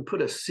G off and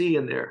put a C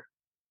in there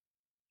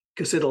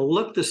because it'll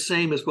look the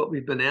same as what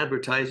we've been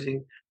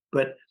advertising,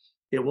 but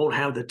it won't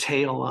have the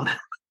tail on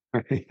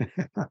it.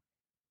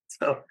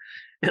 So,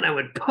 and I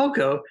went,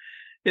 Poco.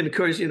 And of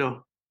course,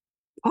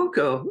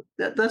 Poco,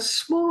 that's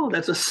small.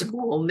 That's a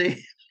small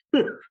name.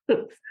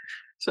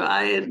 So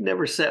it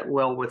never sat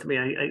well with me.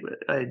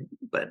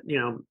 But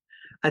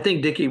I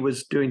think Dickie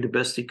was doing the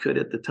best he could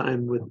at the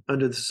time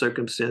under the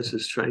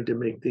circumstances, trying to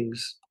make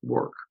things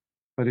work.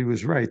 But he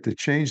was right. To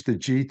change the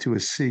G to a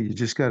C, you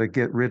just got to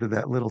get rid of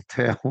that little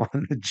tail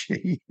on the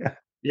G.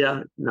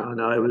 Yeah,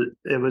 no,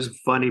 it was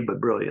funny but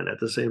brilliant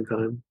at the same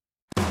time.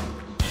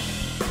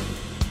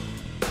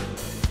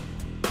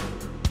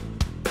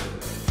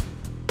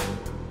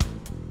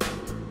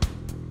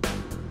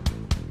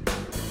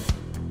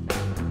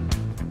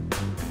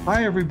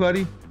 Hi,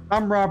 everybody.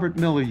 I'm Robert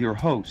Miller, your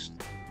host.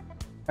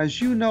 As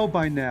you know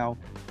by now,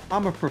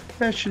 I'm a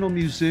professional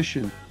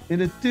musician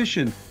in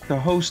addition to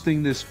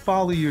hosting this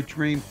Follow Your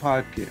Dream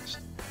podcast.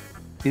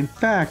 In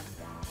fact,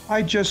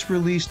 I just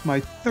released my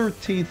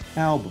 13th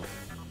album,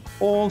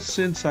 all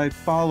since I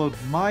followed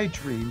my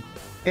dream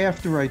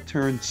after I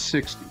turned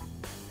 60.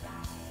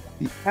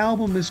 The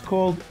album is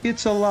called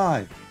It's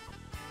Alive,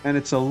 and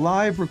it's a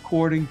live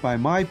recording by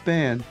my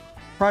band,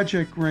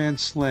 Project Grand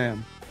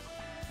Slam,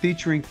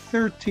 featuring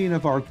 13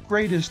 of our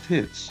greatest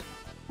hits,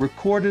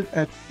 recorded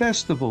at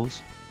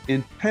festivals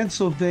in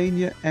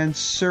Pennsylvania and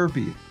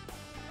Serbia.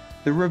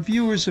 The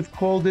reviewers have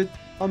called it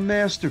a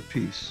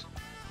masterpiece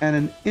and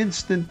an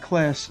instant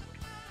classic.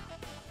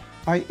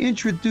 I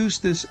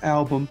introduced this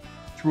album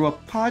through a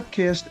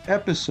podcast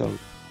episode,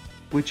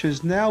 which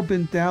has now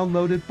been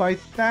downloaded by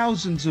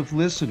thousands of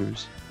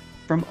listeners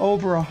from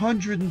over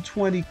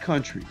 120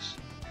 countries,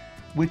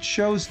 which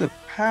shows the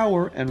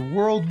power and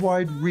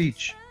worldwide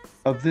reach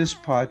of this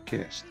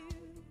podcast.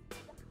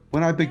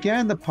 When I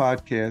began the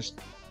podcast,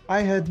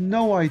 I had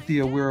no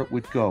idea where it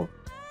would go.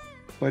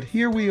 But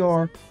here we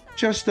are,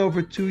 just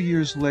over 2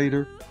 years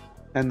later,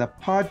 and the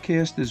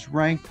podcast is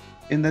ranked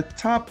in the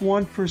top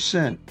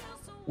 1%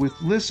 with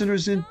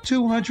listeners in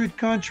 200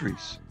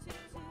 countries.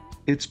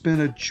 It's been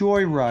a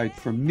joyride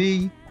for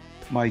me,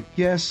 my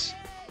guests,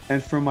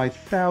 and for my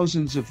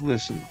thousands of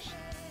listeners.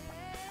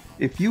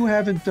 If you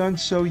haven't done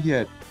so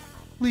yet,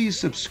 please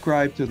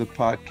subscribe to the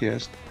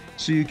podcast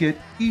so you get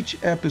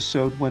each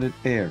episode when it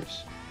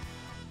airs.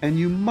 And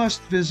you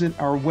must visit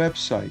our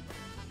website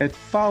at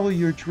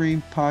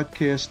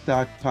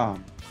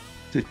followyourdreampodcast.com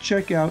to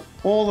check out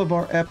all of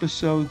our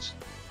episodes,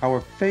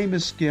 our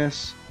famous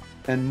guests,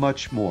 and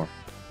much more.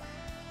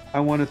 I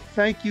want to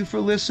thank you for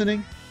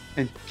listening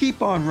and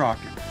keep on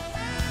rocking.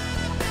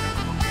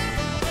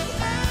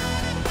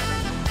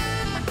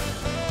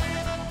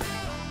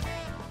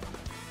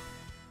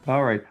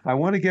 All right, I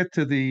want to get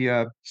to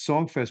the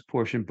Songfest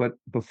portion, but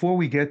before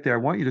we get there, I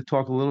want you to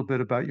talk a little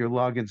bit about your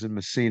Loggins and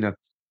Messina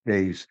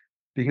days.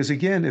 Because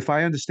again, if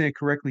I understand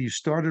correctly, you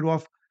started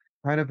off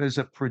kind of as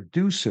a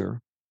producer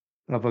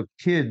of a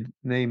kid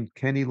named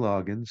Kenny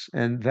Loggins,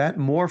 and that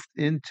morphed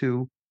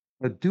into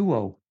a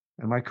duo.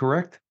 Am I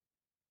correct?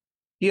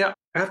 Yeah.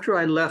 After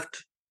I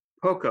left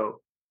Poco,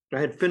 I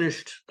had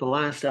finished the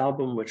last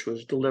album, which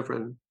was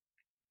Deliverin'.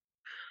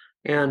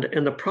 And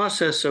in the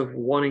process of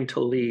wanting to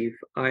leave,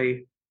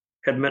 I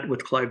had met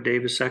with Clive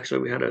Davis.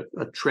 Actually, we had a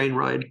train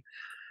ride.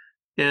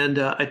 And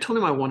I told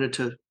him I wanted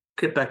to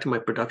get back to my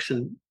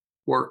production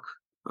work.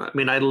 I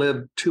mean, I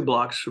lived 2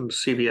 blocks from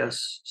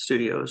CBS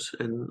studios,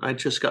 and I'd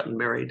just gotten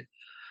married.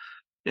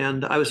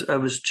 And I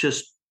was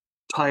just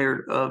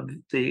tired of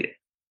the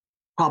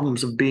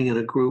problems of being in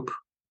a group.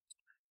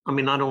 I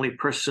mean, not only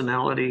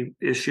personality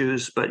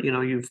issues, but,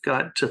 you've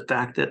got the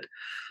fact that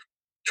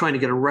trying to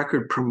get a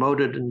record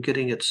promoted and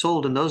getting it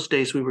sold. In those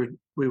days, we were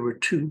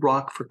 2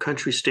 rock for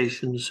country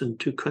stations and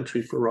 2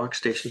 country for rock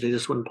stations. They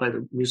just wouldn't play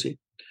the music.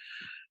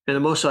 And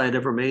the most I had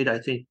ever made, I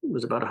think,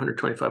 was about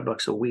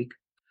 $125 a week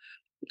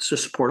to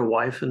support a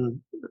wife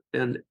and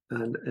a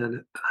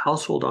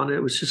household on it.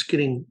 It was just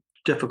getting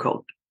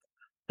difficult.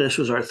 This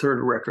was our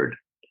 3rd record.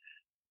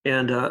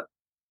 And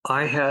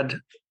I had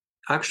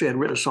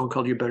written a song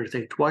called You Better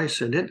Think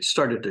Twice, and it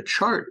started to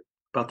chart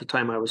about the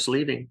time I was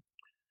leaving.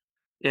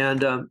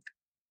 And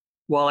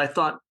while I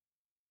thought,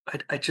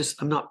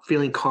 I'm not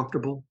feeling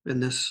comfortable in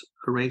this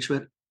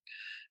arrangement.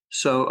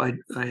 So I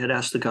had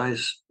asked the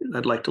guys,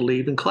 I'd like to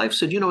leave. And Clive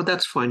said,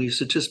 that's fine. He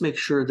said, just make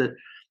sure that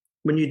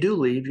when you do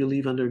leave, you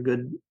leave under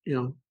good,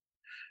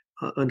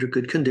 under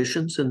good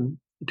conditions and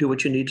do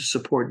what you need to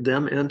support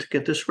them and to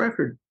get this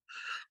record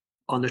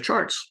on the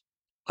charts.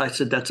 I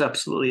said, that's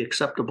absolutely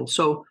acceptable.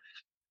 So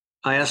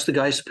I asked the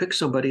guys to pick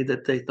somebody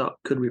that they thought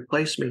could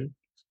replace me.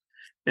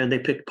 And they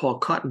picked Paul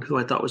Cotton, who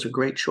I thought was a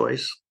great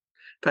choice.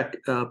 In fact,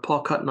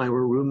 Paul Cotton and I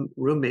were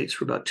roommates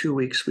for about 2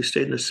 weeks. We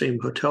stayed in the same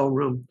hotel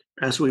room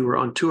as we were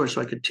on tour, so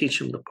I could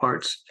teach him the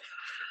parts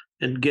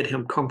and get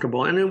him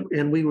comfortable.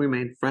 And we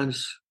remained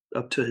friends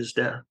up to his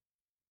death.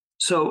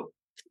 So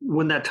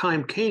when that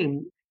time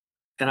came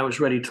and I was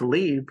ready to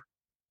leave,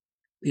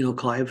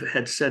 Clive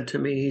had said to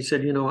me, he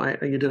said,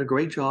 you did a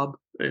great job,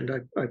 and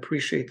I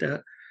appreciate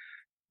that.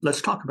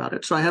 Let's talk about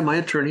it. So I had my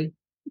attorney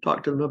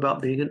talk to them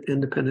about being an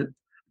independent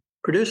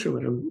producer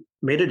with him,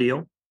 made a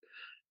deal.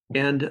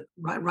 And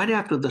right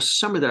after the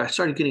summer there, I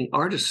started getting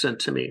artists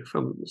sent to me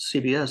from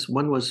CBS.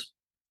 One was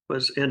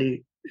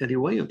Andy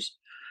Williams.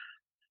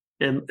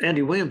 And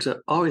Andy Williams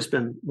had always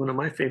been one of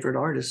my favorite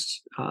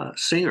artists,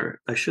 singer,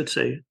 I should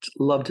say,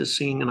 loved his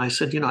singing. And I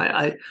said,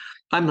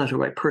 I'm not the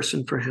right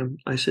person for him.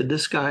 I said,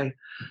 this guy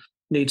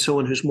needs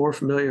someone who's more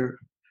familiar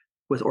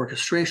with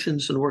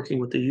orchestrations and working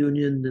with the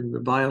union and the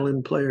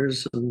violin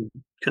players and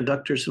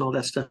conductors and all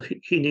that stuff.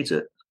 He needs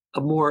a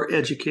more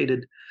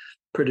educated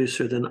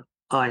producer than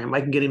I am.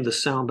 I can get him the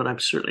sound, but I'm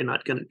certainly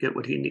not going to get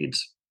what he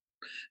needs.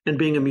 And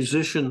being a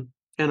musician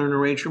and an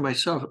arranger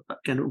myself,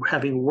 and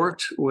having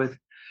worked with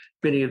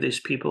many of these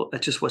people,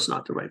 that just was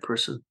not the right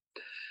person.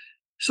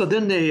 So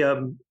then they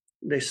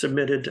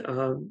submitted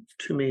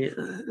to me,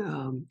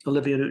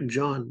 Olivia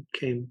Newton-John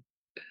came.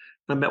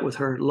 I met with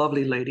her,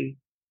 lovely lady,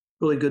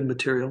 really good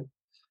material.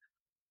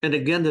 And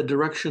again, the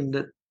direction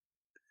that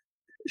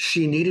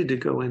she needed to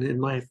go in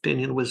my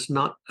opinion, was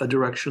not a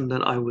direction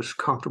that I was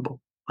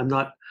comfortable.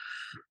 I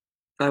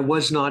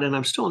was not, and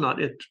I'm still not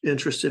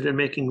interested in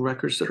making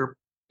records that are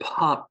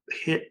pop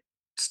hit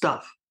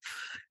stuff.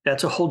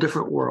 That's a whole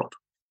different world.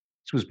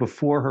 This was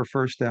before her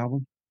first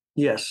album?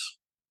 Yes.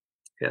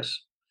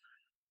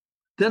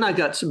 Then I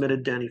got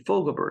submitted Danny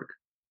Fogelberg.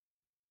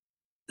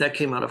 that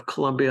came out of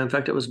Columbia. In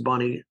fact, it was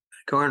Bonnie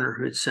Garner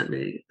who had sent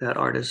me that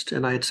artist.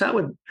 And I had sat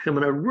with him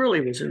and I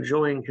really was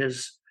enjoying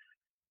his,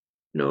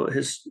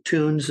 his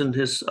tunes and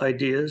his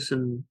ideas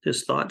and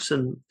his thoughts.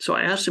 And so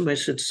I asked him, I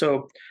said,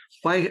 so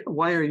why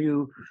are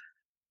you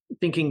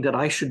thinking that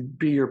I should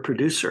be your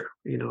producer?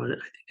 And I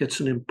think it's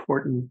an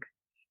important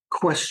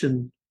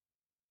question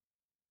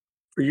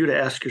for you to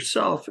ask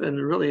yourself, and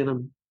really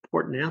an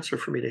important answer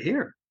for me to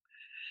hear.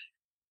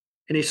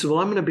 And he said, well,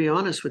 I'm going to be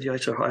honest with you. I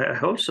said, I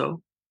hope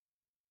so.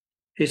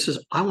 He says,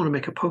 I want to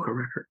make a Poco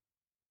record.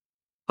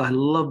 I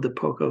love the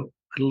Poco.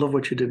 I love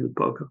what you did with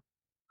Poco.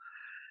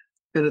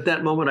 And at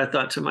that moment, I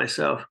thought to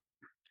myself,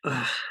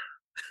 I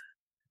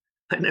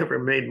never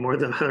made more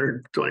than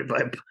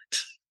 125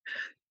 bucks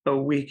a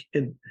week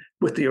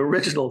with the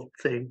original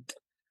thing.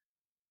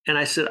 And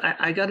I said,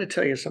 I got to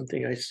tell you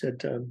something. I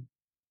said,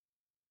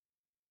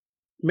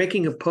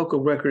 making a Poco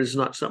record is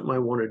not something I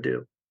want to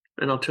do.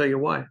 And I'll tell you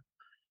why.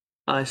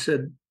 I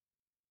said,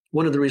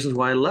 one of the reasons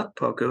why I left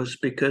Poco is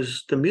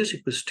because the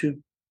music was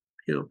too,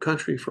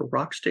 country for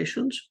rock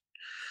stations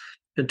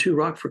and too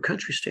rock for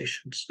country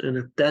stations. And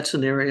if that's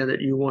an area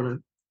that you want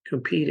to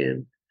compete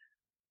in,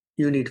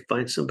 you need to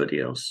find somebody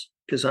else,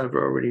 because I've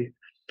already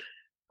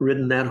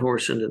ridden that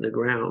horse into the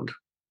ground.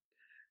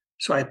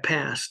 So I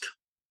passed.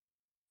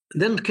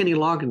 Then Kenny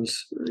Loggins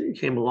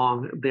came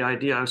along. The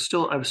idea, I was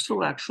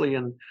still actually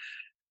in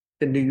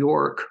New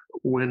York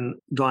when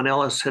Don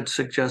Ellis had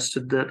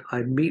suggested that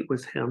I meet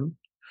with him.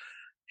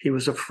 He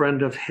was a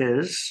friend of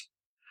his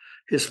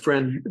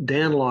friend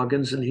Dan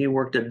Loggins, and he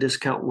worked at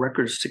Discount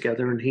Records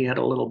together. And he had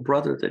a little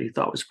brother that he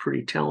thought was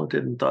pretty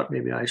talented and thought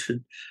maybe I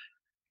should,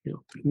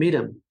 meet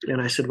him.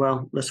 And I said,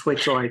 well, let's wait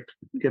till I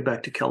get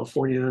back to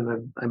California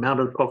and I'm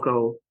out of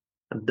Poco.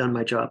 I've done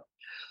my job.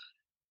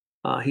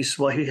 He said,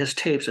 well, he has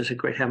tapes. I said,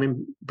 great, have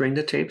him bring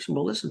the tapes and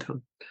we'll listen to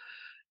him.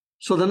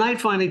 So the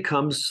night finally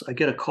comes. I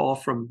get a call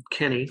from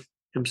Kenny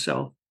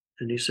himself.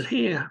 And he said,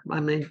 hey, my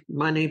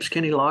name's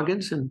Kenny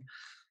Loggins. And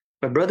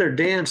my brother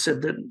Dan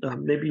said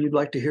that maybe you'd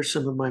like to hear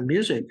some of my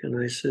music.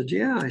 And I said,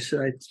 yeah. I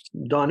said,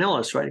 Don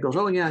Ellis, right? He goes,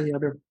 oh, yeah,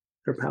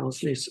 they're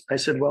pals. And I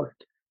said, well,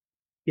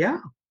 yeah,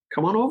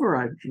 come on over.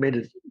 I made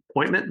an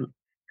appointment and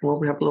come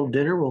over, have a little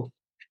dinner. We'll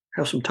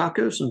have some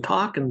tacos and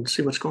talk and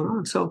see what's going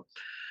on. So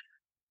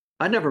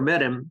I never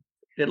met him.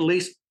 At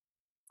least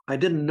I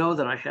didn't know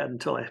that I had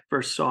until I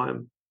first saw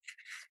him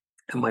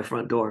at my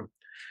front door.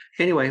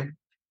 Anyway,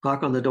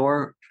 knock on the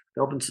door,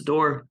 opens the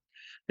door,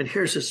 and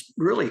here's this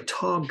really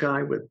tall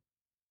guy with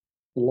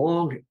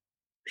long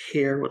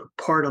hair with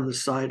a part on the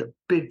side, a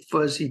big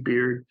fuzzy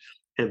beard,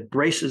 and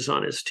braces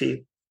on his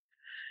teeth,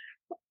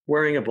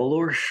 wearing a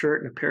velour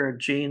shirt and a pair of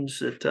jeans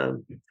that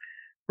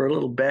were a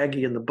little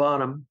baggy in the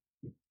bottom.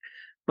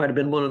 Might have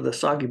been one of the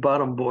Soggy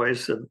Bottom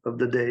boys of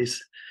the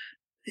days.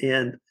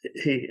 And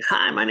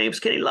hi, my name's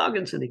Kenny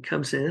Loggins. And he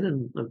comes in,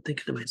 and I'm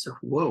thinking to myself,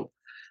 whoa,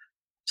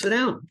 sit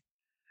down.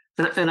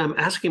 And I'm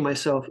asking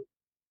myself,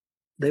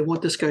 they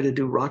want this guy to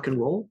do rock and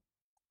roll?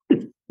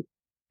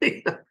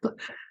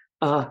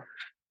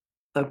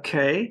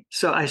 Okay.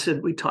 So I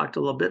said, we talked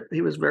a little bit.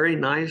 He was very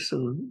nice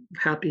and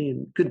happy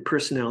and good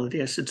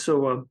personality. I said,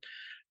 so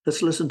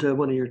let's listen to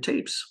one of your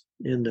tapes.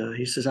 And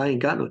he says, I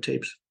ain't got no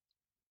tapes.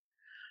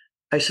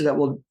 I said,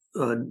 well,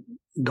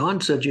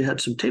 Don said you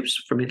had some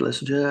tapes for me to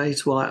listen to. He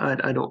said, well,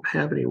 I don't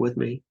have any with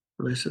me.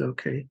 And I said,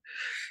 okay.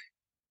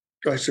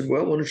 I said,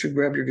 well, why don't you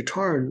grab your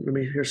guitar and let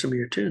me hear some of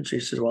your tunes? He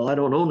said, well, I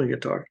don't own a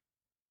guitar.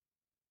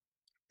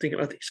 Thinking,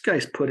 oh, these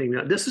guys putting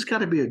out, this has got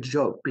to be a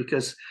joke,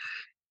 because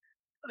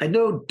I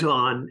know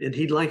Don and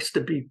he likes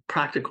to be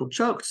practical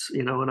jokes,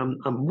 and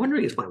I'm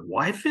wondering, is my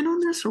wife in on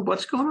this or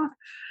what's going on?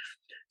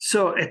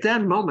 So at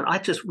that moment, I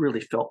just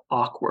really felt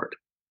awkward.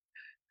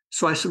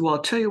 So I said, well,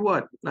 I'll tell you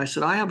what. I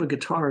said, I have a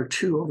guitar or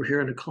two over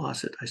here in the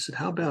closet. I said,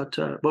 how about,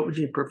 what would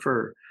you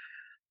prefer?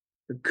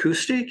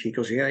 Acoustic? He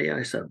goes, yeah.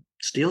 I said,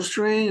 steel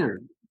string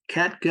or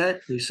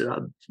catgut? He said,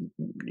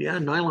 yeah,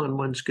 nylon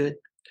one's good.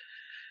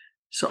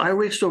 So I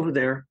reached over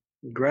there,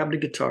 grabbed a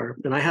guitar,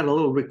 and I had a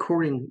little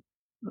recording,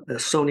 a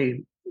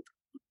Sony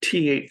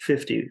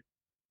T850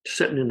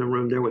 sitting in the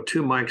room there with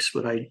two mics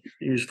that I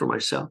used for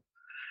myself.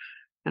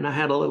 And I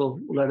had a little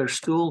leather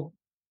stool.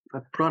 I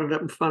brought it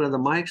up in front of the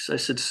mics. I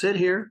said, sit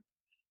here.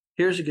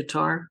 Here's a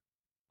guitar.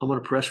 I'm going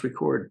to press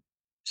record,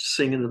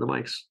 sing into the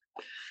mics.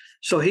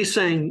 So he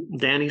sang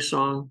Danny's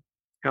song,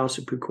 House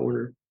at Pooh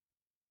Corner.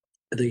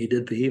 I think he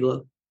did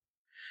Vihila,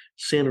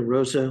 Santa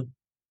Rosa,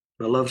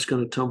 My Love's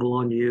Gonna Tumble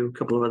on You, a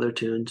couple of other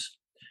tunes.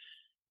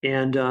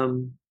 And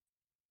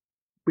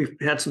we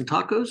had some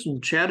tacos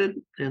and chatted,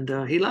 and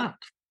he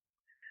left.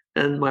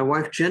 And my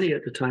wife, Jenny,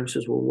 at the time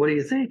says, well, what do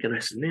you think? And I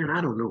said, man,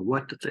 I don't know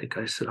what to think.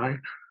 I said, I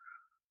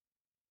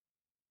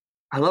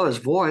love his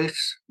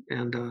voice,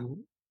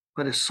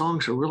 but his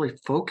songs are really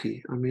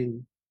folky. I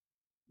mean,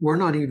 we're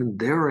not even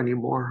there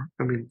anymore.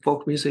 I mean,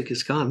 folk music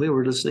is gone. We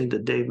were listening to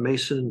Dave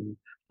Mason and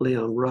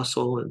Leon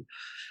Russell and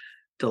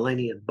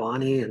Delaney and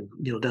Bonnie, and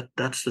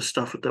that's the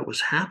stuff that was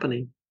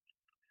happening.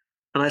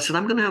 And I said,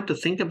 I'm going to have to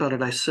think about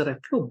it. I said, I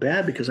feel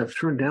bad because I've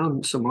turned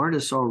down some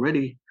artists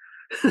already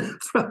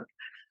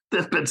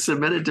that's been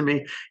submitted to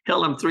me.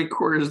 Hell, I'm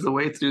 3/4 of the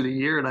way through the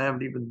year, and I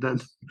haven't even done,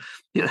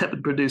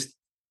 haven't produced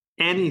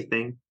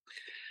anything.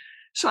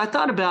 So I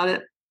thought about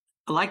it.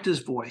 I liked his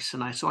voice,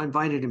 and so I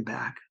invited him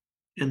back,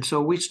 and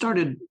so we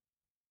started,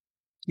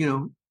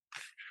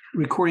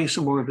 recording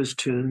some more of his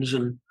tunes,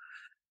 and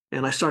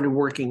I started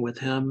working with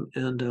him,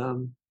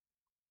 and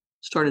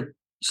started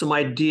some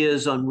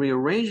ideas on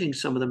rearranging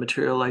some of the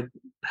material. Like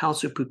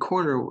House of Pooh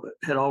Corner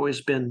had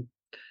always been,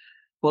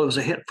 well, it was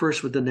a hit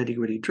first with the Nitty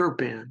Gritty Dirt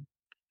Band,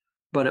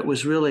 but it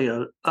was really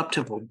a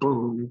up-tempo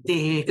boom,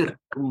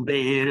 boom,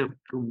 bam,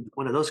 boom,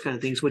 one of those kind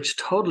of things, which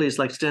totally is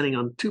like standing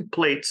on two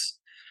plates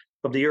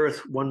of the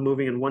earth, one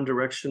moving in one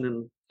direction,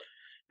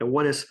 and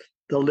one is,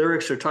 the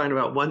lyrics are talking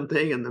about one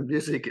thing and the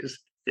music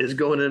is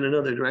going in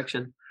another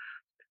direction.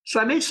 So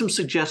I made some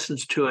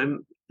suggestions to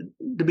him,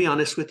 to be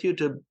honest with you,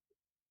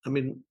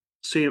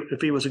 see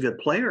if he was a good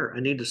player.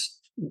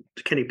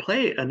 Can he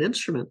play an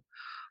instrument?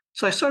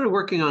 So I started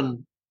working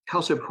on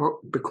House of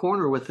the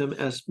Corner with him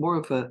as more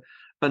of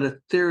an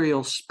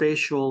ethereal,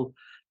 spatial,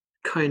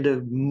 kind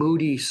of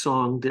moody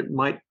song that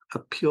might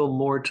appeal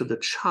more to the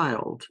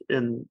child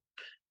in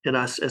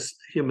us as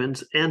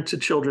humans and to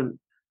children.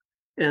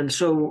 And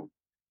so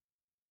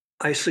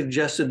I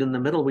suggested in the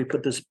middle we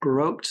put this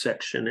Baroque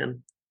section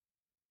in,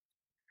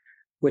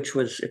 which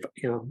was,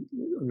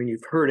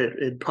 you've heard it.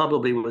 It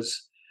probably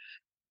was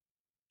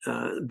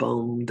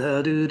boom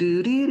da do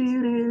do do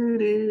do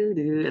do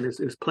do, and it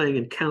was playing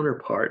in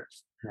counterpart.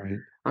 Right.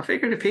 I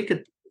figured if he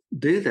could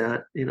do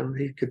that,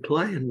 he could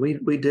play, and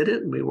we did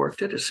it, and we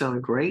worked it. It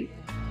sounded great.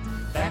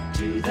 Back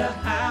to the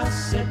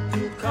house at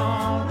Pooh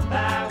Corner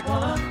by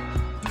one.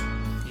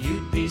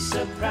 You'd be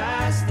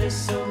surprised, there's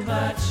so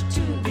much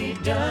to be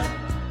done.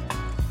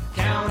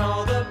 Count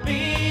all the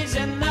bees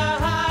in the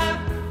hive.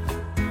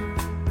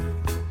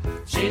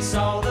 Chase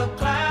all the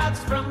clouds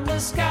from the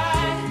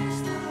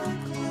skies.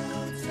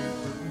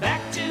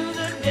 Back to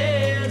the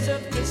days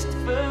of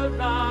Christopher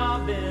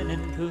Robin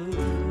and Pooh.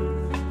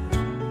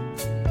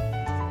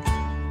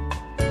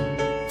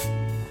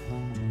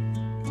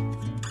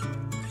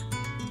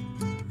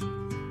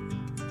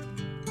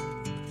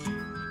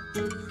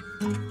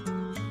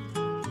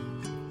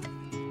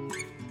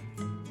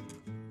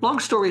 Long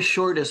story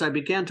short, as I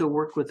began to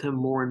work with him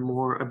more and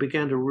more, I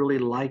began to really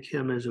like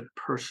him as a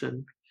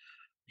person.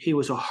 He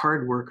was a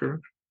hard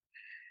worker.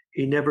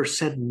 He never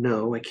said,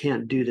 no, I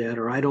can't do that,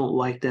 or I don't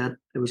like that.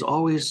 It was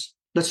always,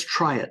 let's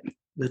try it.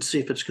 Let's see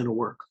if it's going to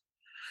work,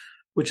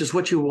 which is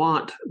what you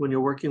want when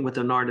you're working with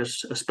an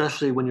artist,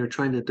 especially when you're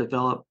trying to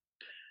develop,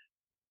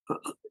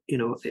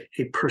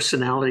 a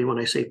personality. When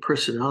I say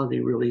personality,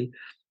 really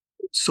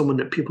someone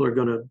that people are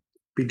going to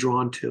be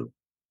drawn to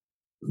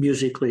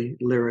musically,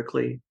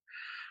 lyrically.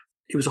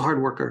 He was a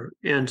hard worker.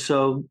 And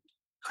so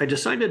I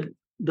decided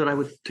that I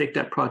would take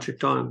that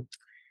project on.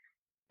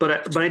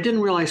 But I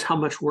didn't realize how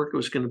much work it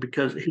was going to,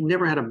 because he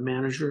never had a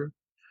manager.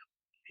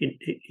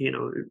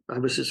 I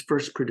was his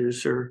first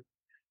producer.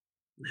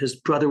 His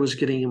brother was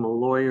getting him a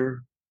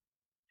lawyer.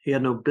 He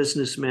had no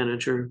business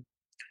manager.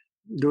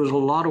 There was a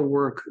lot of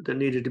work that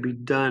needed to be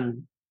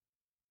done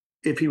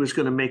if he was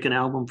going to make an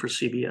album for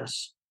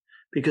CBS,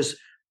 because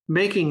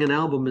making an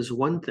album is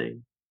one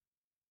thing,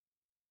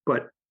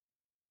 but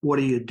what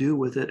do you do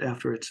with it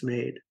after it's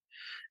made?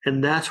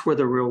 And that's where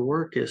the real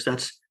work is.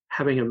 That's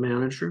having a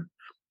manager,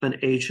 an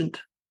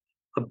agent,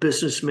 a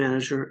business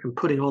manager, and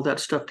putting all that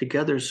stuff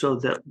together so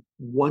that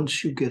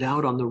once you get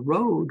out on the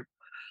road,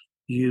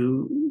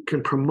 you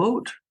can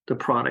promote the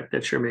product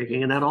that you're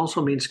making. And that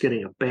also means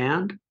getting a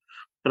band.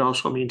 It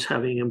also means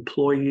having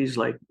employees,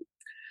 like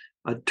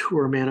a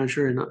tour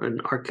manager.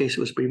 In our case, it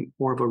was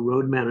more of a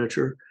road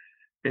manager,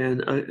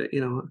 and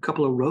a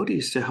couple of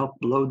roadies to help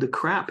load the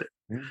crap.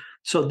 Yeah.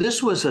 So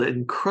this was an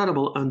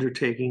incredible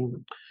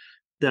undertaking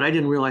that I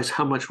didn't realize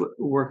how much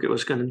work it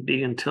was going to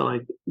be until I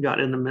got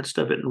in the midst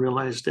of it and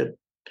realized that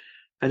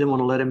I didn't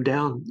want to let him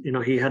down.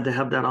 He had to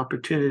have that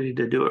opportunity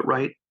to do it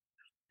right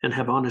and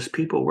have honest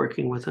people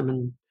working with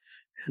him.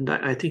 And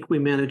I think we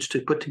managed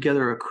to put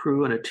together a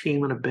crew and a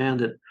team and a band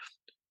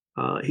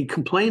that he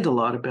complained a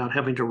lot about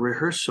having to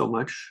rehearse so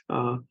much.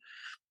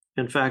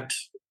 In fact,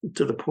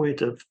 to the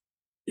point of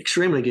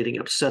extremely getting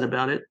upset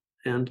about it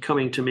and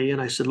coming to me. And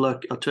I said,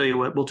 look, I'll tell you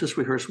what, we'll just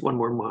rehearse one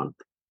more month.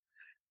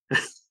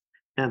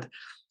 And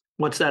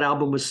once that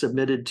album was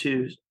submitted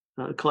to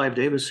Clive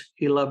Davis,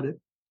 he loved it.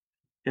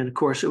 And of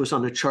course, it was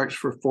on the charts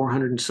for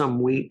 400 and some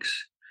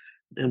weeks.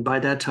 And by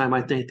that time,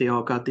 I think they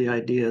all got the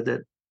idea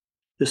that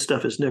this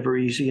stuff is never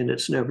easy and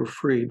it's never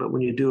free. But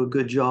when you do a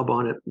good job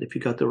on it, if you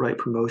got the right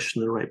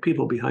promotion, the right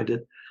people behind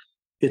it,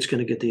 it's going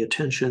to get the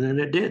attention. And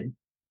it did.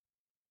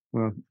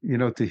 Well,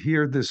 to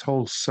hear this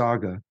whole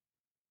saga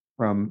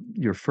from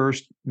your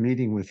first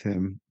meeting with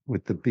him,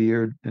 with the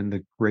beard and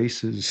the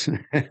braces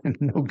and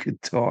no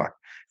guitar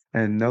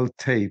and no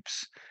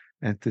tapes,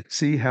 and to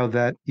see how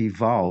that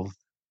evolved,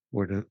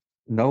 or to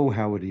know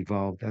how it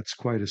evolved, that's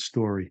quite a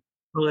story.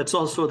 Well, it's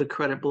also, the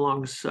credit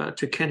belongs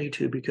to Kenny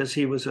too, because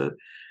he was a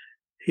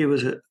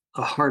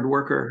hard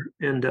worker,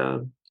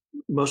 and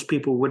most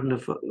people wouldn't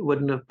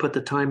have put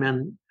the time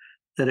in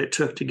it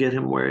took to get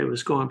him where he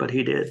was going, but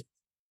he did.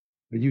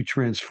 You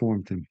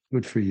transformed him.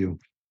 Good for you.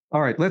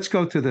 All right, let's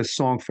go to the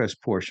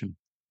Songfest portion.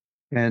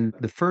 And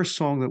the first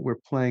song that we're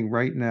playing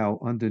right now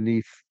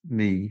underneath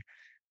me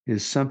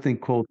is something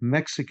called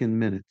Mexican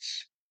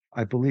Minutes,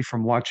 I believe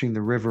from Watching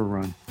the River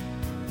Run.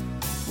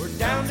 We're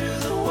down to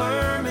the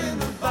worm in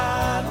the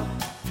bottle.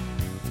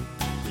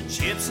 The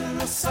chips and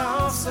the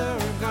salsa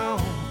are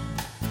gone.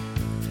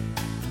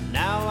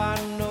 Now I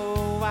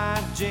know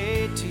why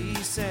JT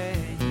said,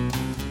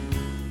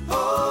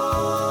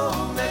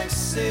 oh,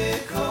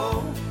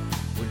 Mexico,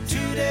 we're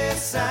 2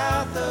 days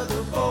south of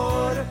the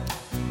border,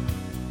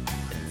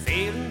 and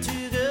feeling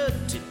too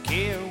good to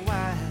care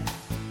why.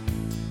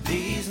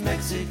 These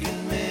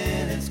Mexican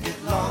minutes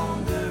get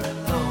longer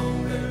and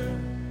longer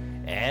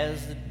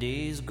as the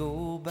days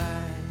go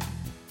by.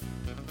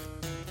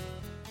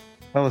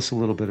 Tell us a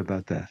little bit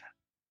about that.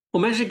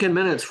 Well, Mexican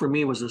Minutes for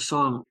me was a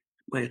song.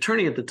 My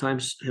attorney at the time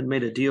had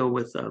made a deal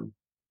with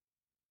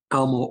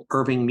Almo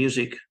Irving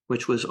Music,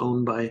 which was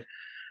owned by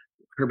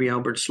Herbie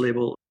Albert's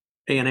label,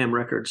 A&M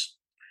Records.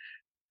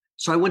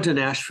 So I went to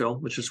Nashville,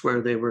 which is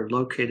where they were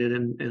located,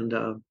 and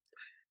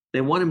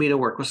they wanted me to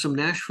work with some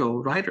Nashville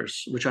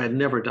writers, which I had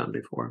never done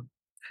before.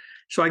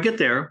 So I get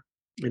there,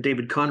 and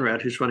David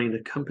Conrad, who's running the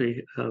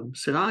company,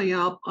 said,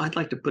 I'd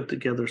like to put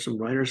together some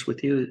writers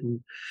with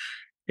you.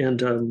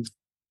 And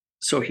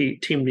so he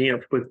teamed me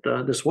up with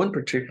this one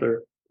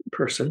particular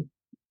person.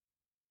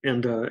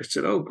 And I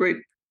said, oh, great.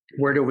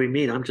 Where do we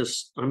meet? I'm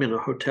in a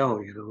hotel,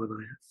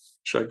 and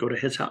should I go to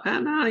his house?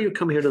 No, you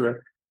come here to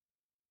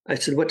I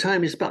said, what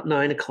time? It's about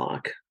 9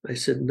 o'clock. I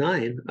said,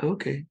 9?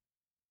 Okay.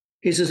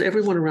 He says,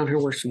 everyone around here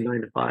works from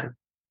 9 to 5.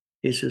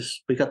 He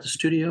says, we got the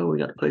studio, we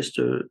got a place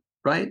to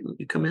write.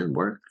 You come in,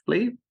 work,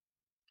 leave,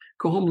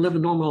 go home, live a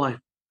normal life.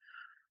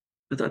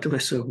 I thought to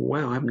myself,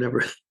 wow, I've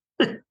never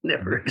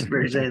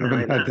experienced anything like that. I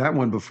haven't had that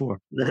one before.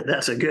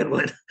 That's a good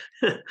one.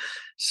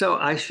 So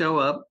I show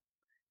up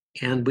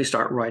and we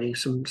start writing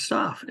some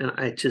stuff. And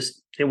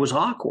it was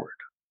awkward.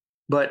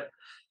 But,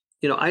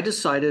 I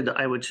decided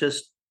I would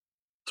just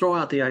throw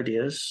out the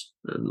ideas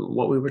and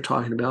what we were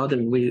talking about.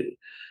 And we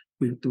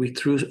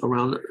threw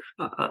around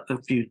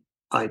a few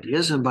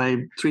ideas. And by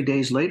 3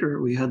 days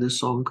later, we had this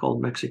song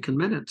called Mexican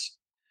Minutes.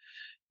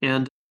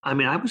 And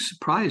I was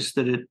surprised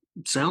that it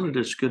sounded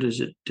as good as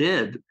it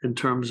did in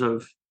terms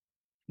of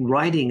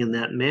writing in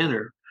that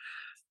manner.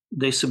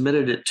 They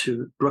submitted it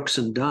to Brooks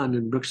and Dunn,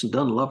 and Brooks and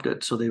Dunn loved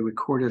it, so they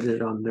recorded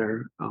it on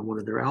their one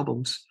of their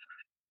albums.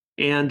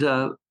 And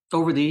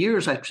over the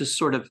years, I just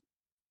sort of,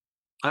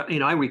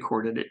 I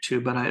recorded it too,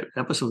 but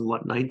that was in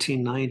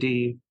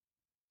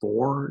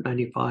 1994,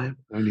 95?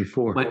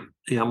 94.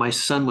 My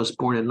son was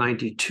born in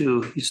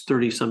 92. He's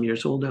 30 some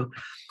years old now.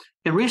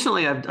 And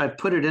recently I've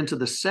put it into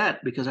the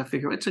set because I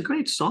figure it's a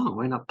great song.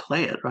 Why not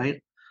play it,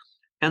 right?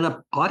 And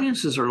the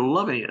audiences are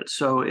loving it.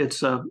 So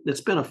it's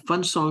been a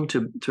fun song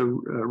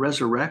to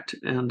resurrect,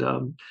 and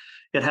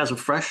it has a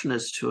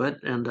freshness to it.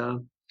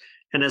 And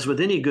as with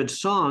any good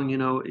song,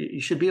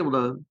 you should be able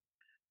to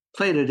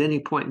play it at any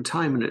point in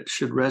time, and it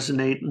should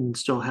resonate and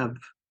still have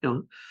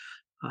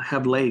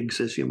have legs,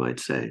 as you might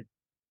say.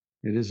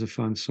 It is a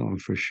fun song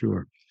for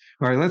sure.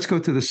 All right, let's go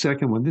to the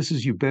second one. This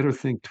is You Better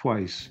Think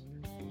Twice.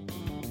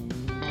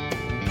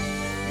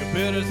 You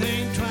better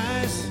think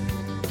twice.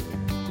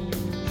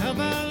 How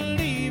about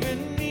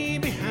leaving me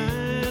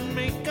behind?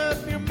 Make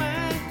up your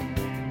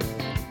mind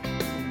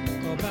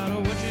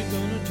about what you're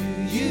gonna do.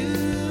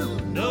 You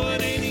know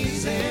it ain't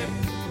easy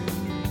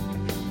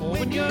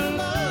when your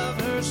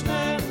love hurts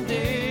night and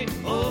day.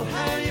 Oh,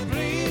 how you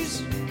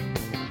please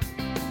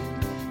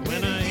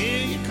when I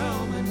hear you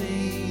call my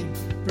name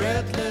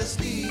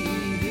breathlessly.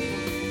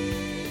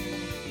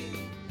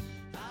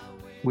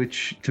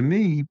 Which to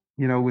me,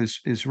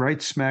 is right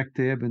smack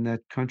dab in that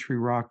country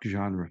rock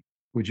genre.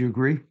 Would you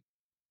agree?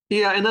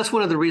 Yeah, and that's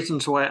one of the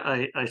reasons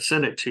why I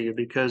sent it to you,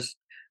 because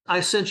I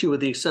sent you,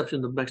 with the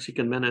exception of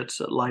Mexican Minutes,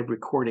 live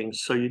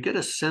recordings. So you get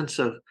a sense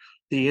of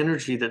the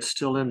energy that's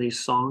still in these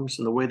songs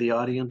and the way the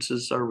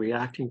audiences are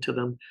reacting to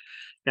them.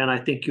 And I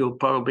think you'll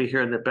probably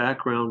hear in the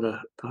background the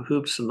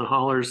hoops and the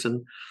hollers,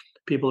 and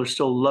people are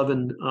still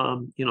loving,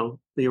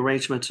 the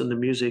arrangements and the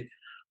music.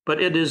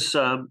 But it is,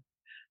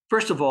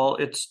 first of all,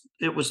 it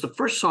was the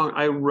first song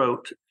I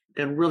wrote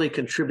and really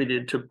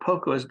contributed to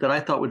Poco that I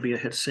thought would be a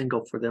hit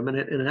single for them. And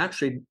it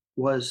actually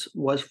was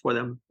for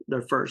them,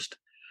 their first.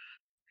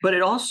 But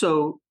it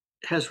also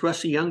has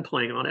Rusty Young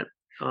playing on it,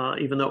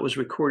 even though it was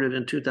recorded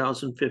in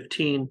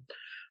 2015.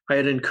 I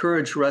had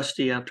encouraged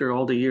Rusty, after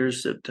all the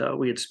years that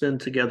we had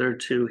spent together,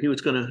 he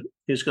was going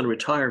to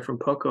retire from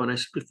Poco. And I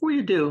said, before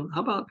you do,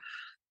 how about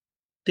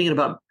thinking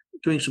about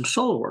doing some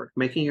solo work,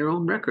 making your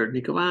own record? And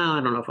he goes, I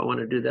don't know if I want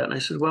to do that. And I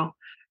said, well,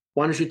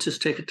 why don't you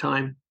just take a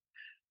time?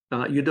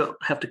 You don't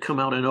have to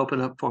come out and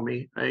open up for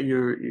me.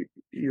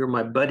 You're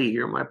my buddy.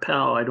 You're my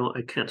pal.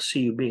 I can't see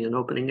you being an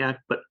opening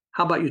act, but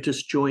how about you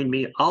just join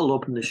me? I'll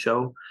open the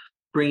show,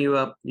 bring you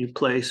up, you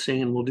play,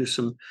 sing, and we'll do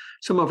some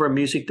of our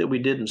music that we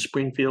did in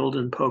Springfield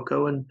and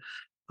Poco, and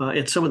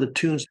some of the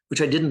tunes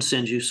which I didn't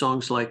send you,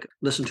 songs like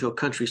Listen to a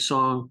Country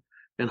Song,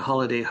 and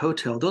Holiday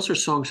Hotel. Those are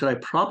songs that I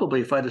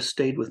probably, if I'd have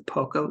stayed with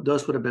Poco,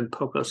 those would have been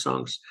Poco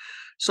songs.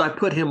 So I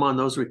put him on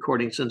those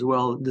recordings as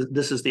well.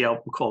 This is the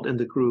album called In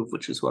the Groove,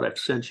 which is what I've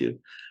sent you.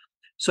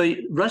 So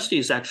Rusty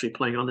is actually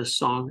playing on this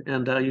song,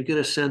 and you get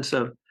a sense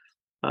of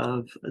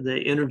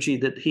the energy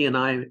that he and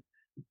I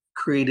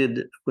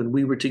created when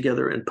we were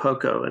together in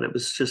Poco, and it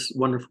was just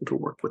wonderful to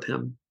work with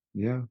him.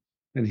 Yeah.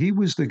 And he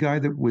was the guy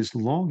that was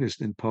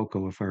longest in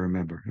Poco, if I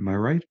remember. Am I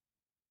right?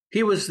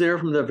 He was there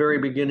from the very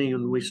beginning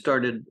when we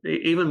started.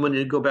 Even when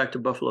you go back to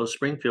Buffalo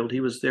Springfield, he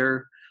was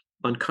there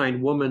on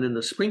Kind Woman in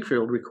the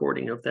Springfield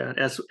recording of that,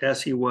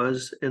 as he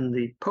was in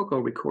the Poco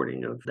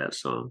recording of that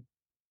song.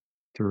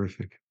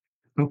 Terrific.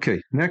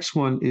 Okay, next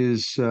one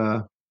is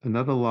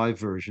another live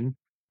version,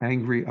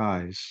 Angry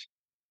Eyes.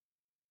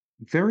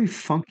 Very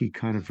funky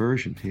kind of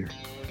version here.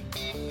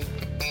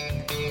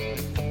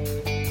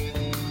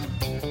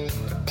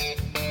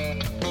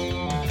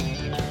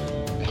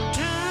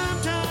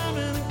 Time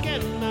and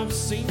again I've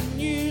seen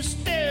you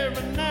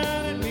staring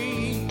out at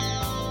me.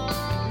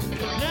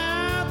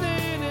 Now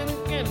then and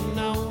again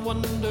I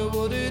wonder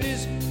what it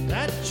is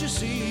that you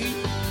see.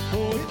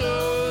 With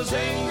those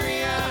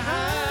angry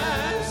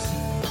eyes,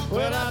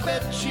 well I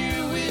bet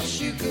you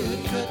wish you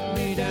could cut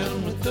me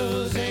down with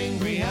those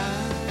angry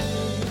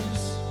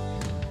eyes.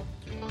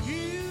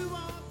 You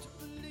want to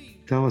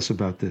believe. Tell us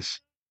about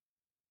this.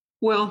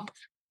 Well,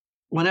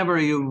 whenever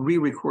you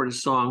re-record a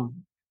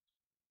song,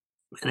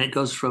 and it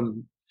goes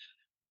from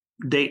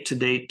date to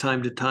date,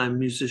 time to time,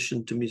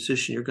 musician to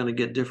musician, you're going to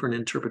get different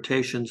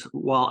interpretations.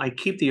 While I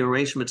keep the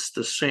arrangements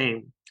the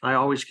same, I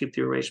always keep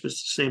the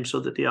arrangements the same so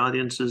that the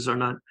audiences are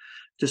not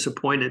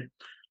disappointed.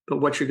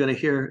 But what you're going to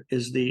hear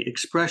is the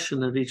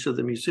expression of each of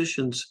the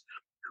musicians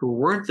who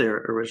weren't there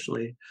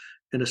originally.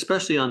 And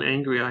especially on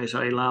Angry Eyes,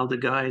 I allow the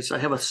guys, I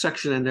have a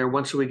section in there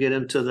once we get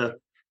into the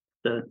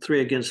 3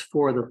 against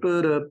 4, the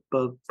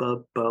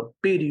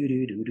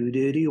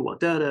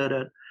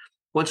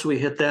once we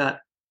hit that,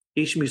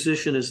 each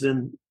musician is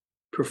then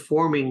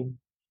performing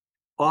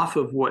off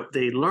of what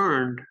they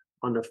learned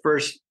on the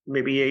first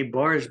maybe 8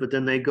 bars, but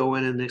then they go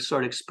in and they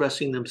start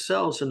expressing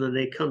themselves, and then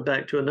they come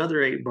back to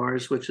another 8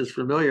 bars, which is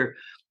familiar,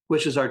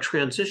 which is our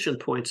transition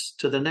points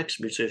to the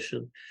next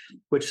musician,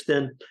 which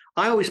then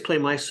I always play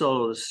my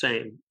solo the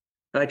same.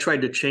 I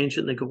tried to change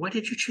it and they go, why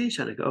did you change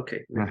that? I go,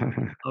 okay,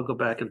 I'll go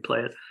back and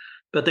play it.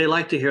 But they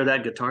like to hear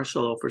that guitar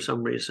solo for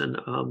some reason,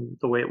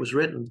 the way it was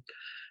written.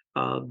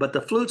 But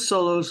the flute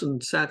solos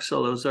and sax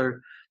solos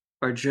are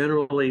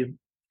generally,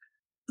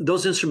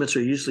 those instruments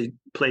are usually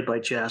played by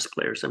jazz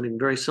players. I mean,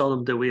 very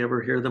seldom do we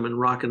ever hear them in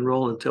rock and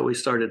roll until we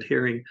started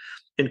hearing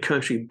in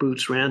country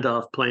Boots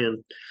Randolph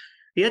playing.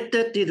 You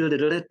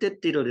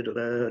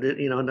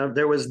know,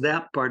 there was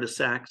that part of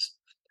sax.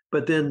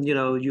 But then, you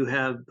know, you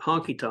have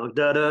honky tonk,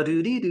 da da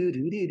doo dee doo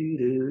doo dee doo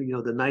doo, you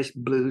know, the nice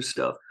blues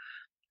stuff.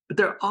 But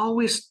they're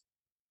always,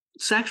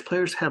 sax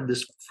players have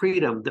this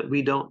freedom that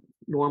we don't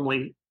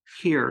normally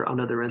hear on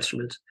other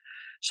instruments.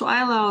 So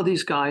I allow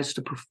these guys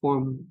to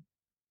perform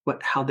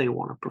how they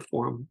want to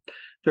perform.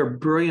 They're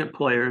brilliant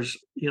players.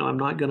 You know, I'm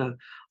not going to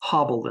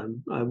hobble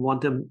them. I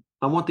want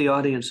the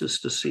audiences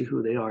to see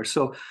who they are.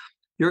 So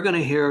you're going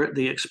to hear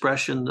the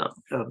expression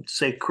of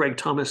say, Craig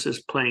Thomas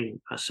is playing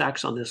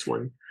sax on this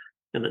one,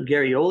 and then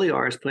Gary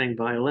Olear is playing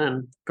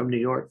violin from New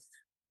York.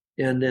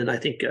 And then I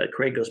think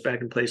Craig goes back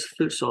and plays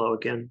flute solo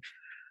again.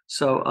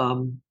 So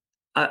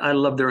I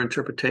love their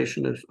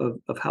interpretation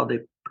of how they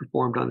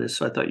performed on this.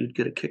 So I thought you'd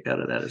get a kick out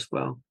of that as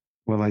well.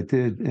 Well, I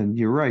did. And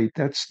you're right.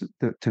 That's,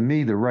 to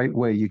me, the right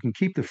way. You can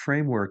keep the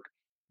framework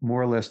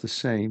more or less the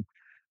same,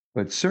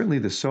 but certainly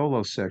the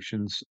solo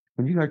sections,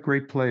 when you got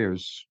great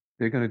players,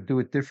 they're going to do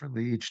it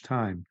differently each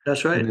time.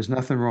 That's right. And there's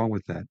nothing wrong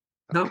with that.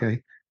 No.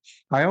 Okay.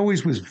 I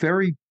always was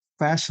very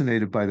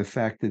fascinated by the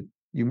fact that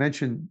you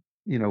mentioned,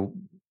 you know,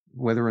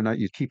 whether or not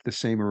you keep the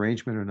same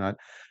arrangement or not.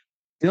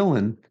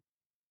 Dylan,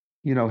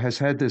 you know, has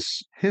had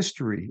this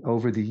history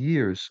over the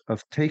years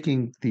of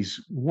taking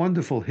these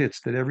wonderful hits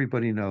that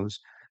everybody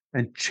knows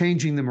and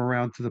changing them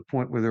around to the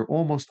point where they're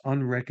almost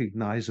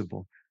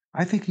unrecognizable.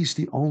 I think he's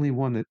the only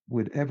one that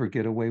would ever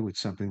get away with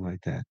something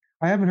like that.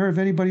 I haven't heard of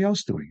anybody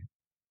else doing it.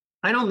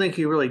 I don't think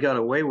he really got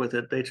away with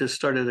it. They just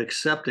started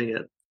accepting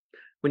it.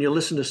 When you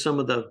listen to some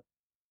of the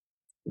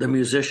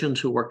musicians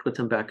who worked with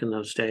him back in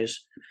those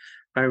days,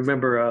 I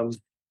remember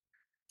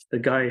the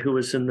guy who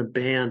was in the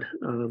band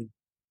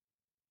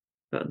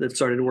that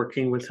started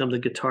working with him, the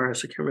guitarist,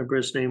 I can't remember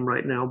his name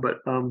right now, but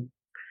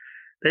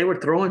they were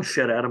throwing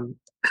shit at him.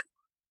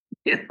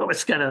 You know,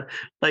 it's kind of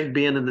like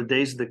being in the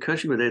days of the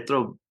country where they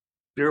throw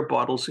beer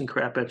bottles and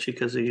crap at you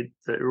because the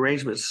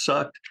arrangement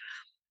sucked.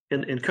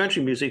 In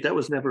country music, that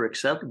was never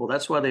acceptable.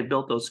 That's why they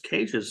built those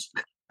cages,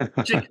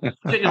 chicken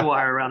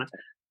wire around it.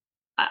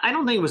 I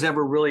don't think it was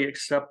ever really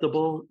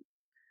acceptable.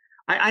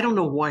 I don't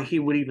know why he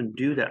would even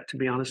do that, to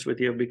be honest with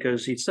you,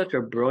 because he's such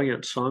a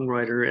brilliant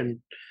songwriter. And,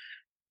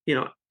 you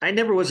know, I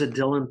never was a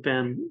Dylan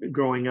fan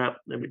growing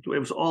up. I mean, it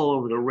was all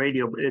over the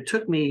radio, but it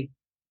took me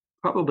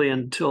probably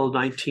until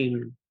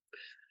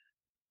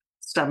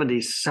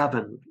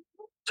 1977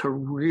 to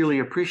really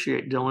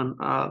appreciate Dylan.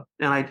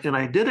 And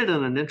I did it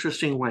in an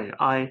interesting way.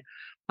 I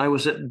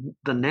was at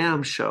the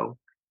NAMM show,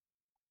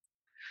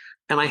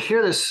 and I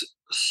hear this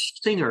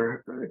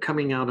singer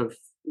coming out of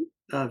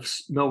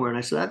nowhere, and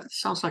I said, that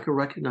sounds like a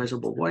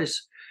recognizable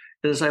voice.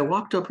 And as I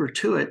walked over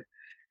to it,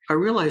 I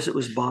realized it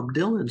was Bob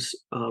Dylan's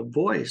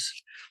voice,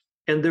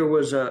 and there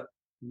was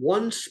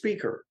one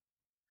speaker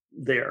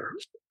there.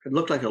 It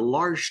looked like a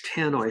large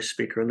tannoy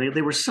speaker, and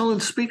they were selling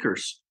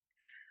speakers.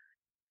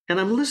 And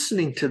I'm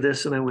listening to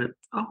this, and I went,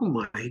 oh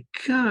my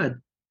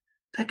God,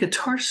 that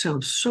guitar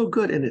sounds so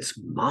good, and it's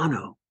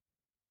mono,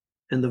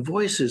 and the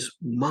voice is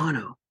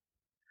mono.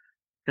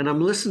 And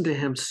I'm listening to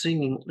him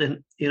singing,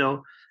 and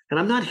and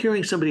I'm not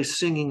hearing somebody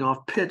singing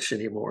off pitch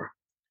anymore.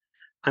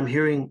 I'm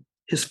hearing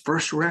his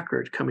first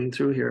record coming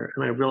through here,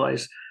 and I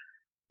realized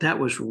that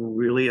was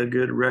really a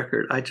good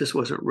record. I just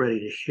wasn't ready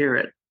to hear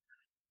it.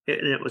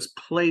 And it was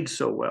played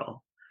so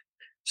well.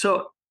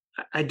 So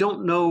I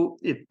don't know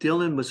if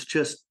Dylan was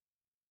just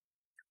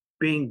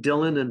being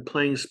Dylan and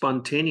playing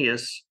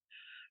spontaneous,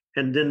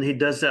 and then he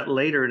does that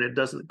later and it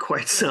doesn't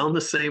quite sound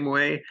the same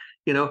way.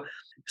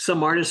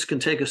 Some artists can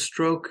take a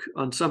stroke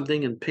on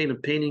something and paint a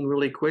painting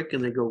really quick,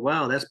 and they go,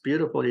 wow, that's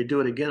beautiful. They do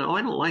it again. Oh,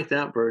 I don't like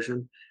that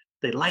version.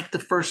 They like the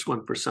first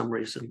one for some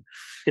reason.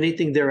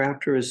 Anything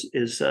thereafter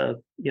is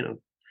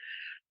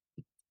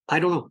I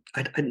don't know.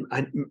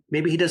 I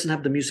maybe he doesn't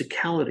have the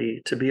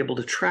musicality to be able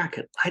to track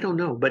it. I don't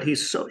know, but he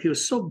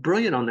was so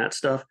brilliant on that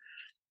stuff.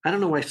 I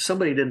don't know why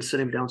somebody didn't sit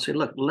him down and say,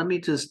 look, let me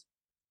just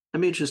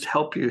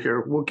help you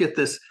here. We'll get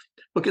this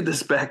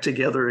back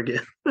together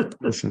again.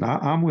 Listen,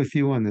 I'm with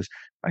you on this.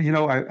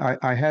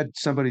 I had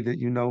somebody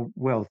that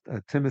well,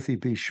 Timothy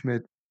B.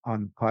 Schmidt,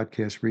 on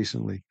podcast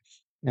recently,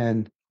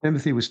 and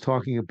Timothy was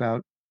talking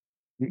about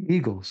the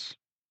Eagles,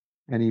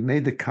 and he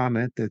made the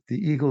comment that the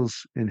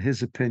Eagles, in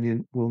his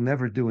opinion, will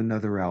never do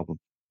another album.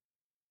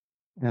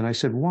 And I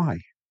said, why?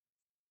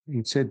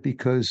 He said,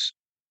 because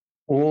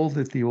all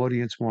that the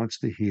audience wants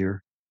to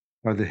hear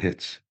are the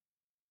hits.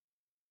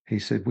 He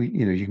said,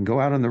 you can go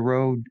out on the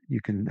road, you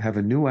can have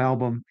a new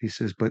album. He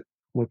says, but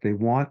what they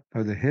want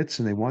are the hits,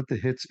 and they want the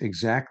hits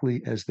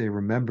exactly as they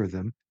remember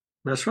them.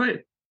 That's right.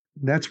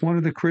 That's one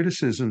of the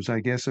criticisms, I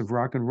guess, of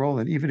rock and roll.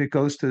 And even it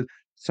goes to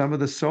some of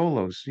the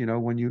solos.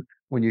 When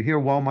you hear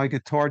While My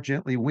Guitar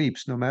Gently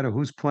Weeps, no matter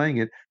who's playing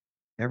it,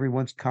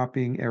 everyone's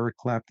copying Eric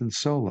Clapton's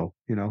solo.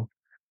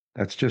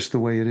 That's just the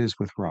way it is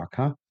with rock,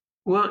 huh?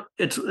 Well,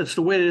 it's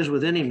the way it is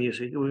with any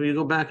music. When you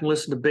go back and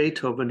listen to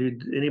Beethoven,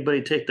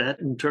 anybody take that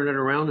and turn it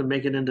around and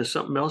make it into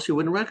something else, you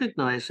wouldn't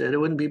recognize it. It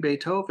wouldn't be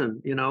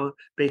Beethoven.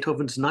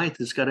 Beethoven's ninth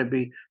has got to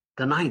be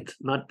the ninth,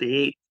 not the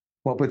eighth.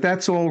 Well, but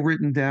that's all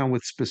written down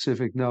with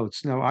specific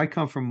notes. Now, I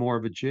come from more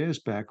of a jazz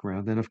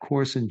background, and of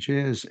course, in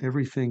jazz,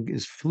 everything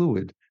is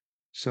fluid.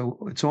 So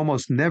it's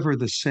almost never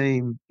the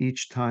same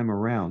each time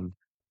around.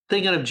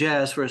 Thinking of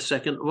jazz for a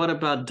second, what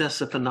about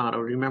Decifinato? Do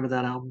you remember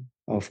that album?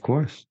 Of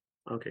course.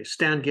 Okay,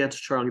 Stan Getz,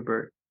 Charlie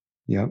Bird.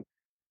 Yep.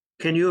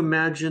 Can you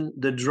imagine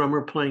the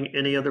drummer playing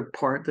any other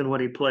part than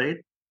what he played?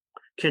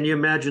 Can you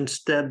imagine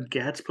Stan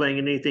Getz playing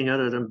anything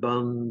other than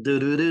bum do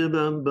do do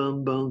bum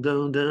bum bum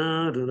dum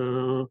da da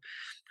da?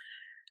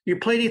 You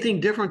play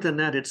anything different than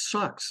that, it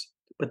sucks.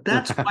 But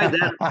that's why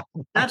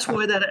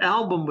that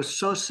album was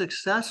so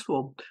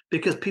successful,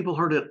 because people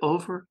heard it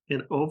over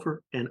and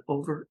over and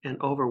over and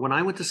over. When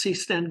I went to see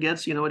Stan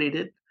Getz, you know what he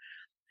did?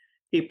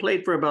 He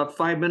played for about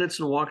 5 minutes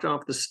and walked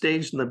off the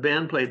stage, and the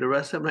band played the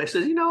rest of it. And I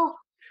said,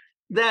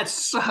 that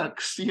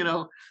sucks.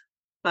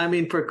 I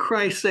mean, for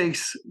Christ's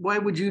sakes, why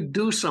would you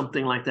do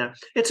something like that?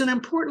 It's an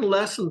important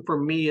lesson for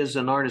me as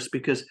an artist,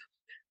 because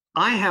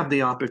I have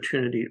the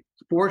opportunity,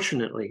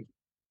 fortunately,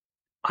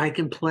 I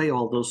can play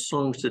all those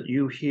songs that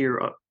you hear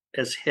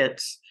as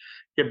hits,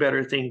 You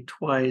Better Think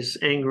Twice,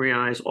 Angry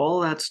Eyes,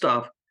 all that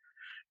stuff.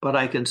 But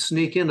I can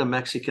sneak into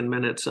Mexican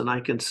Minutes, and I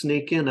can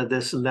sneak into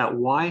this and that.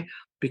 Why?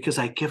 Because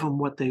I give them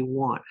what they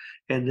want.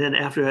 And then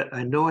after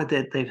I know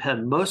that they've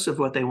had most of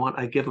what they want,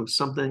 I give them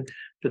something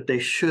that they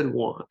should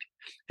want.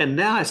 And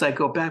now as I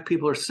go back,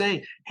 people are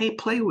saying, hey,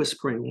 play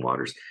Whispering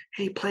Waters.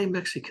 Hey, play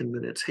Mexican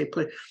Minutes. Hey,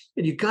 play.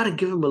 And you got to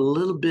give them a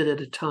little bit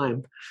at a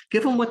time.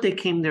 Give them what they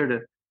came there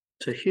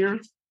to hear,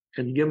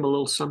 and give them a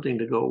little something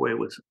to go away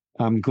with.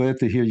 I'm glad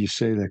to hear you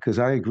say that, because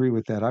I agree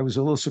with that. I was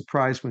a little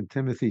surprised when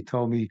Timothy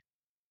told me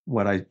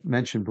what I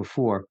mentioned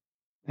before.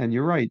 And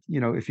you're right.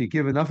 If you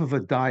give enough of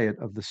a diet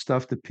of the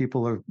stuff that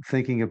people are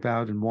thinking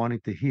about and wanting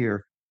to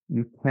hear,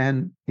 you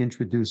can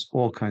introduce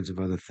all kinds of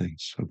other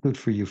things. So good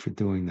for you for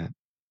doing that.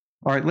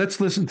 All right, let's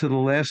listen to the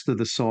last of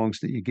the songs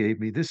that you gave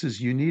me. This is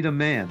You Need a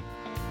Man.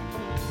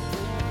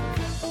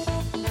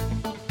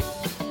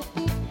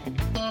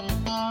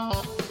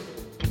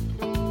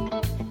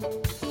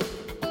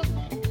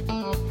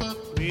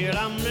 Well,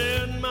 I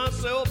met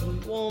myself a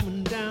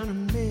woman down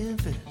in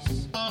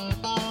Memphis.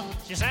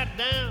 She sat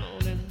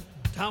down and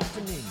talked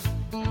to me.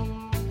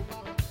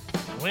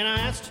 When I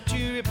asked her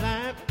to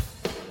reply,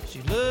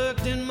 she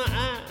looked in my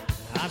eye.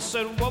 I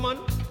said, woman,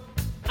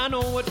 I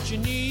know what you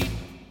need.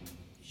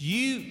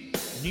 You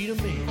need a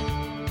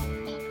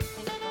man.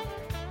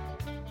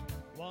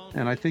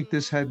 And I think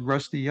this had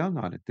Rusty Young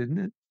on it, didn't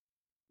it?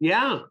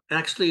 Yeah,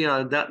 actually,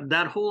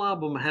 that whole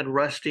album had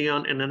Rusty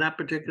on, and in that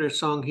particular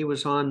song, he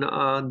was on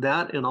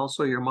that, and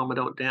also "Your Mama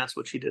Don't Dance,"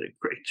 which he did a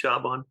great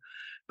job on.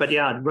 But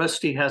yeah,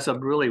 Rusty has a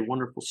really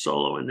wonderful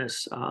solo in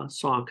this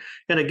song.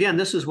 And again,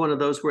 this is one of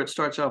those where it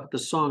starts off with the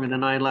song, and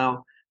then I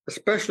allow,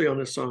 especially on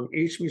this song,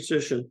 each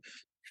musician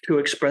to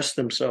express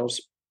themselves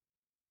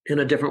in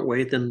a different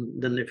way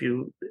than if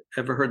you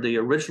ever heard the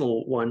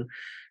original one.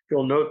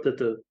 You'll note that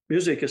the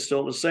music is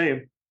still the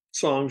same: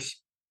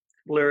 songs,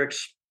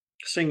 lyrics,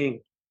 singing.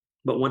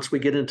 But once we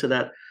get into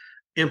that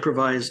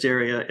improvised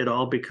area, it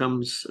all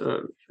becomes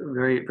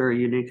very, very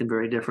unique and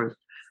very different.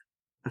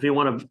 If you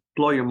want to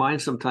blow your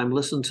mind sometime,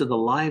 listen to the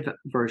live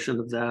version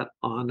of that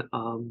on,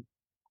 I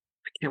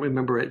can't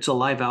remember, it's a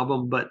live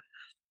album, but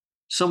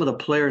some of the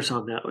players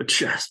on that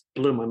just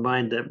blew my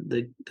mind.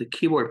 The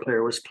keyboard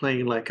player was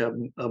playing like a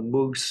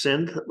Moog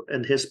synth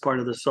in his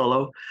part of the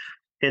solo.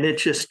 And it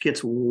just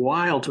gets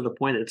wild to the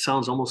point it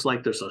sounds almost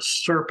like there's a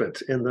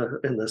serpent in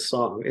the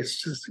song.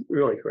 It's just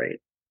really great.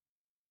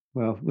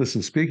 Well,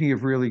 listen, speaking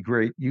of really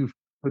great, you've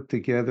put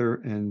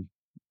together and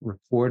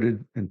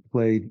recorded and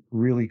played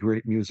really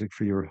great music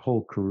for your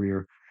whole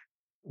career.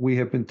 We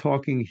have been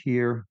talking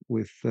here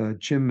with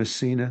Jim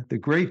Messina, the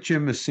great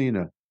Jim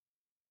Messina.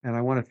 And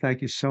I want to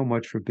thank you so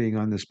much for being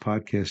on this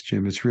podcast,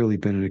 Jim. It's really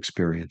been an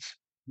experience.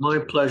 My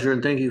pleasure.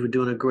 And thank you for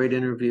doing a great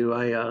interview.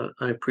 I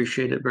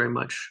appreciate it very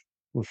much.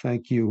 Well,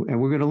 thank you.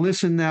 And we're going to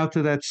listen now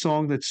to that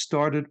song that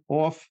started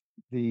off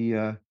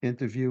the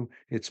interview.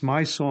 It's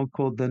my song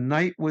called "The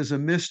Night Was a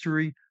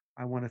Mystery."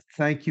 I want to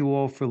thank you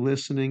all for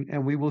listening,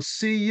 and we will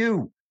see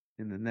you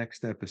in the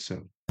next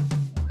episode.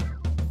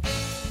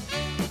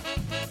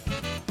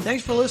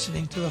 Thanks for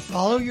listening to the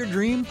Follow Your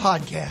Dream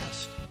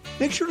podcast.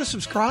 Make sure to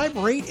subscribe,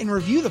 rate, and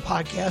review the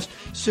podcast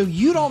so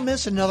you don't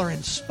miss another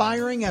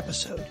inspiring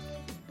episode.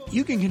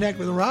 You can connect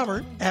with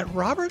Robert at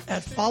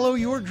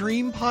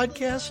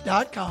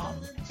followyourdreampodcast.com.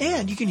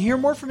 And you can hear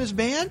more from his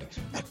band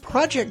at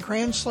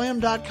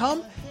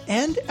projectgrandslam.com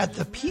and at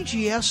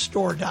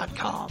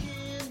thepgsstore.com.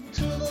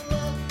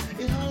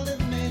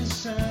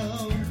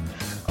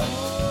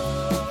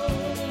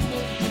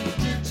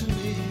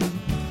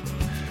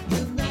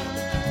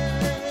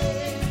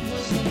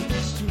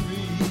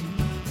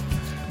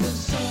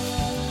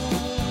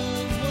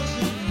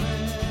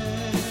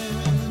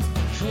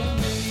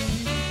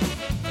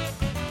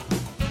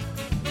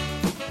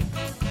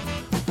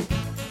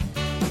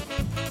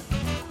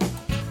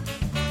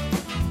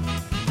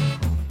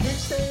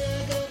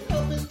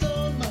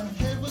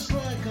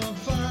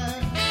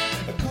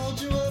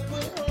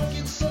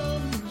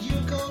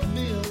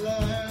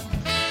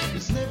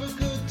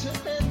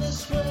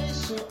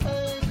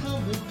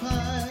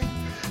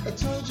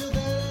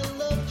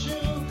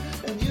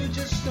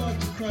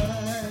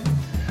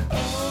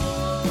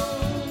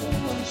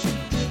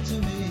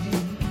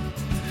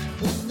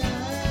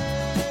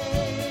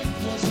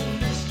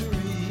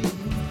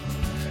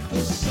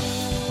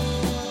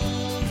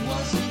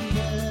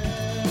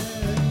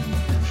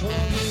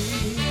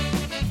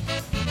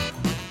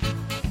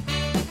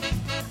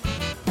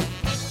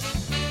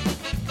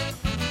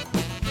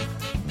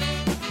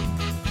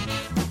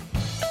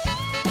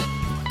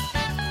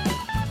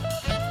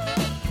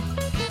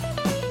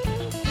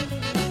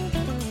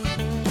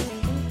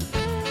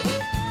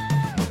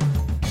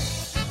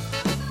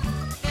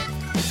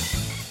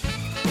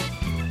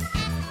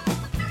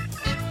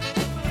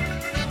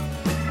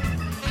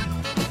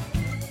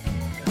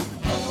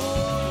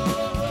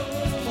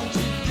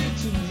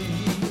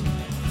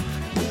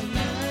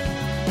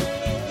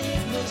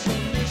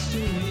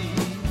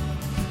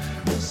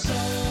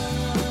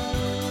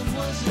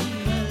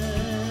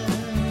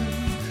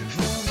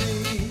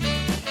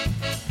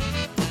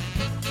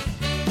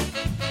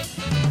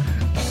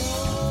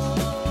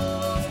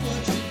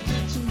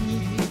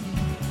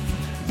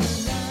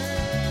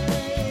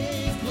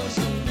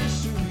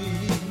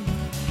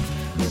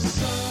 The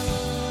sun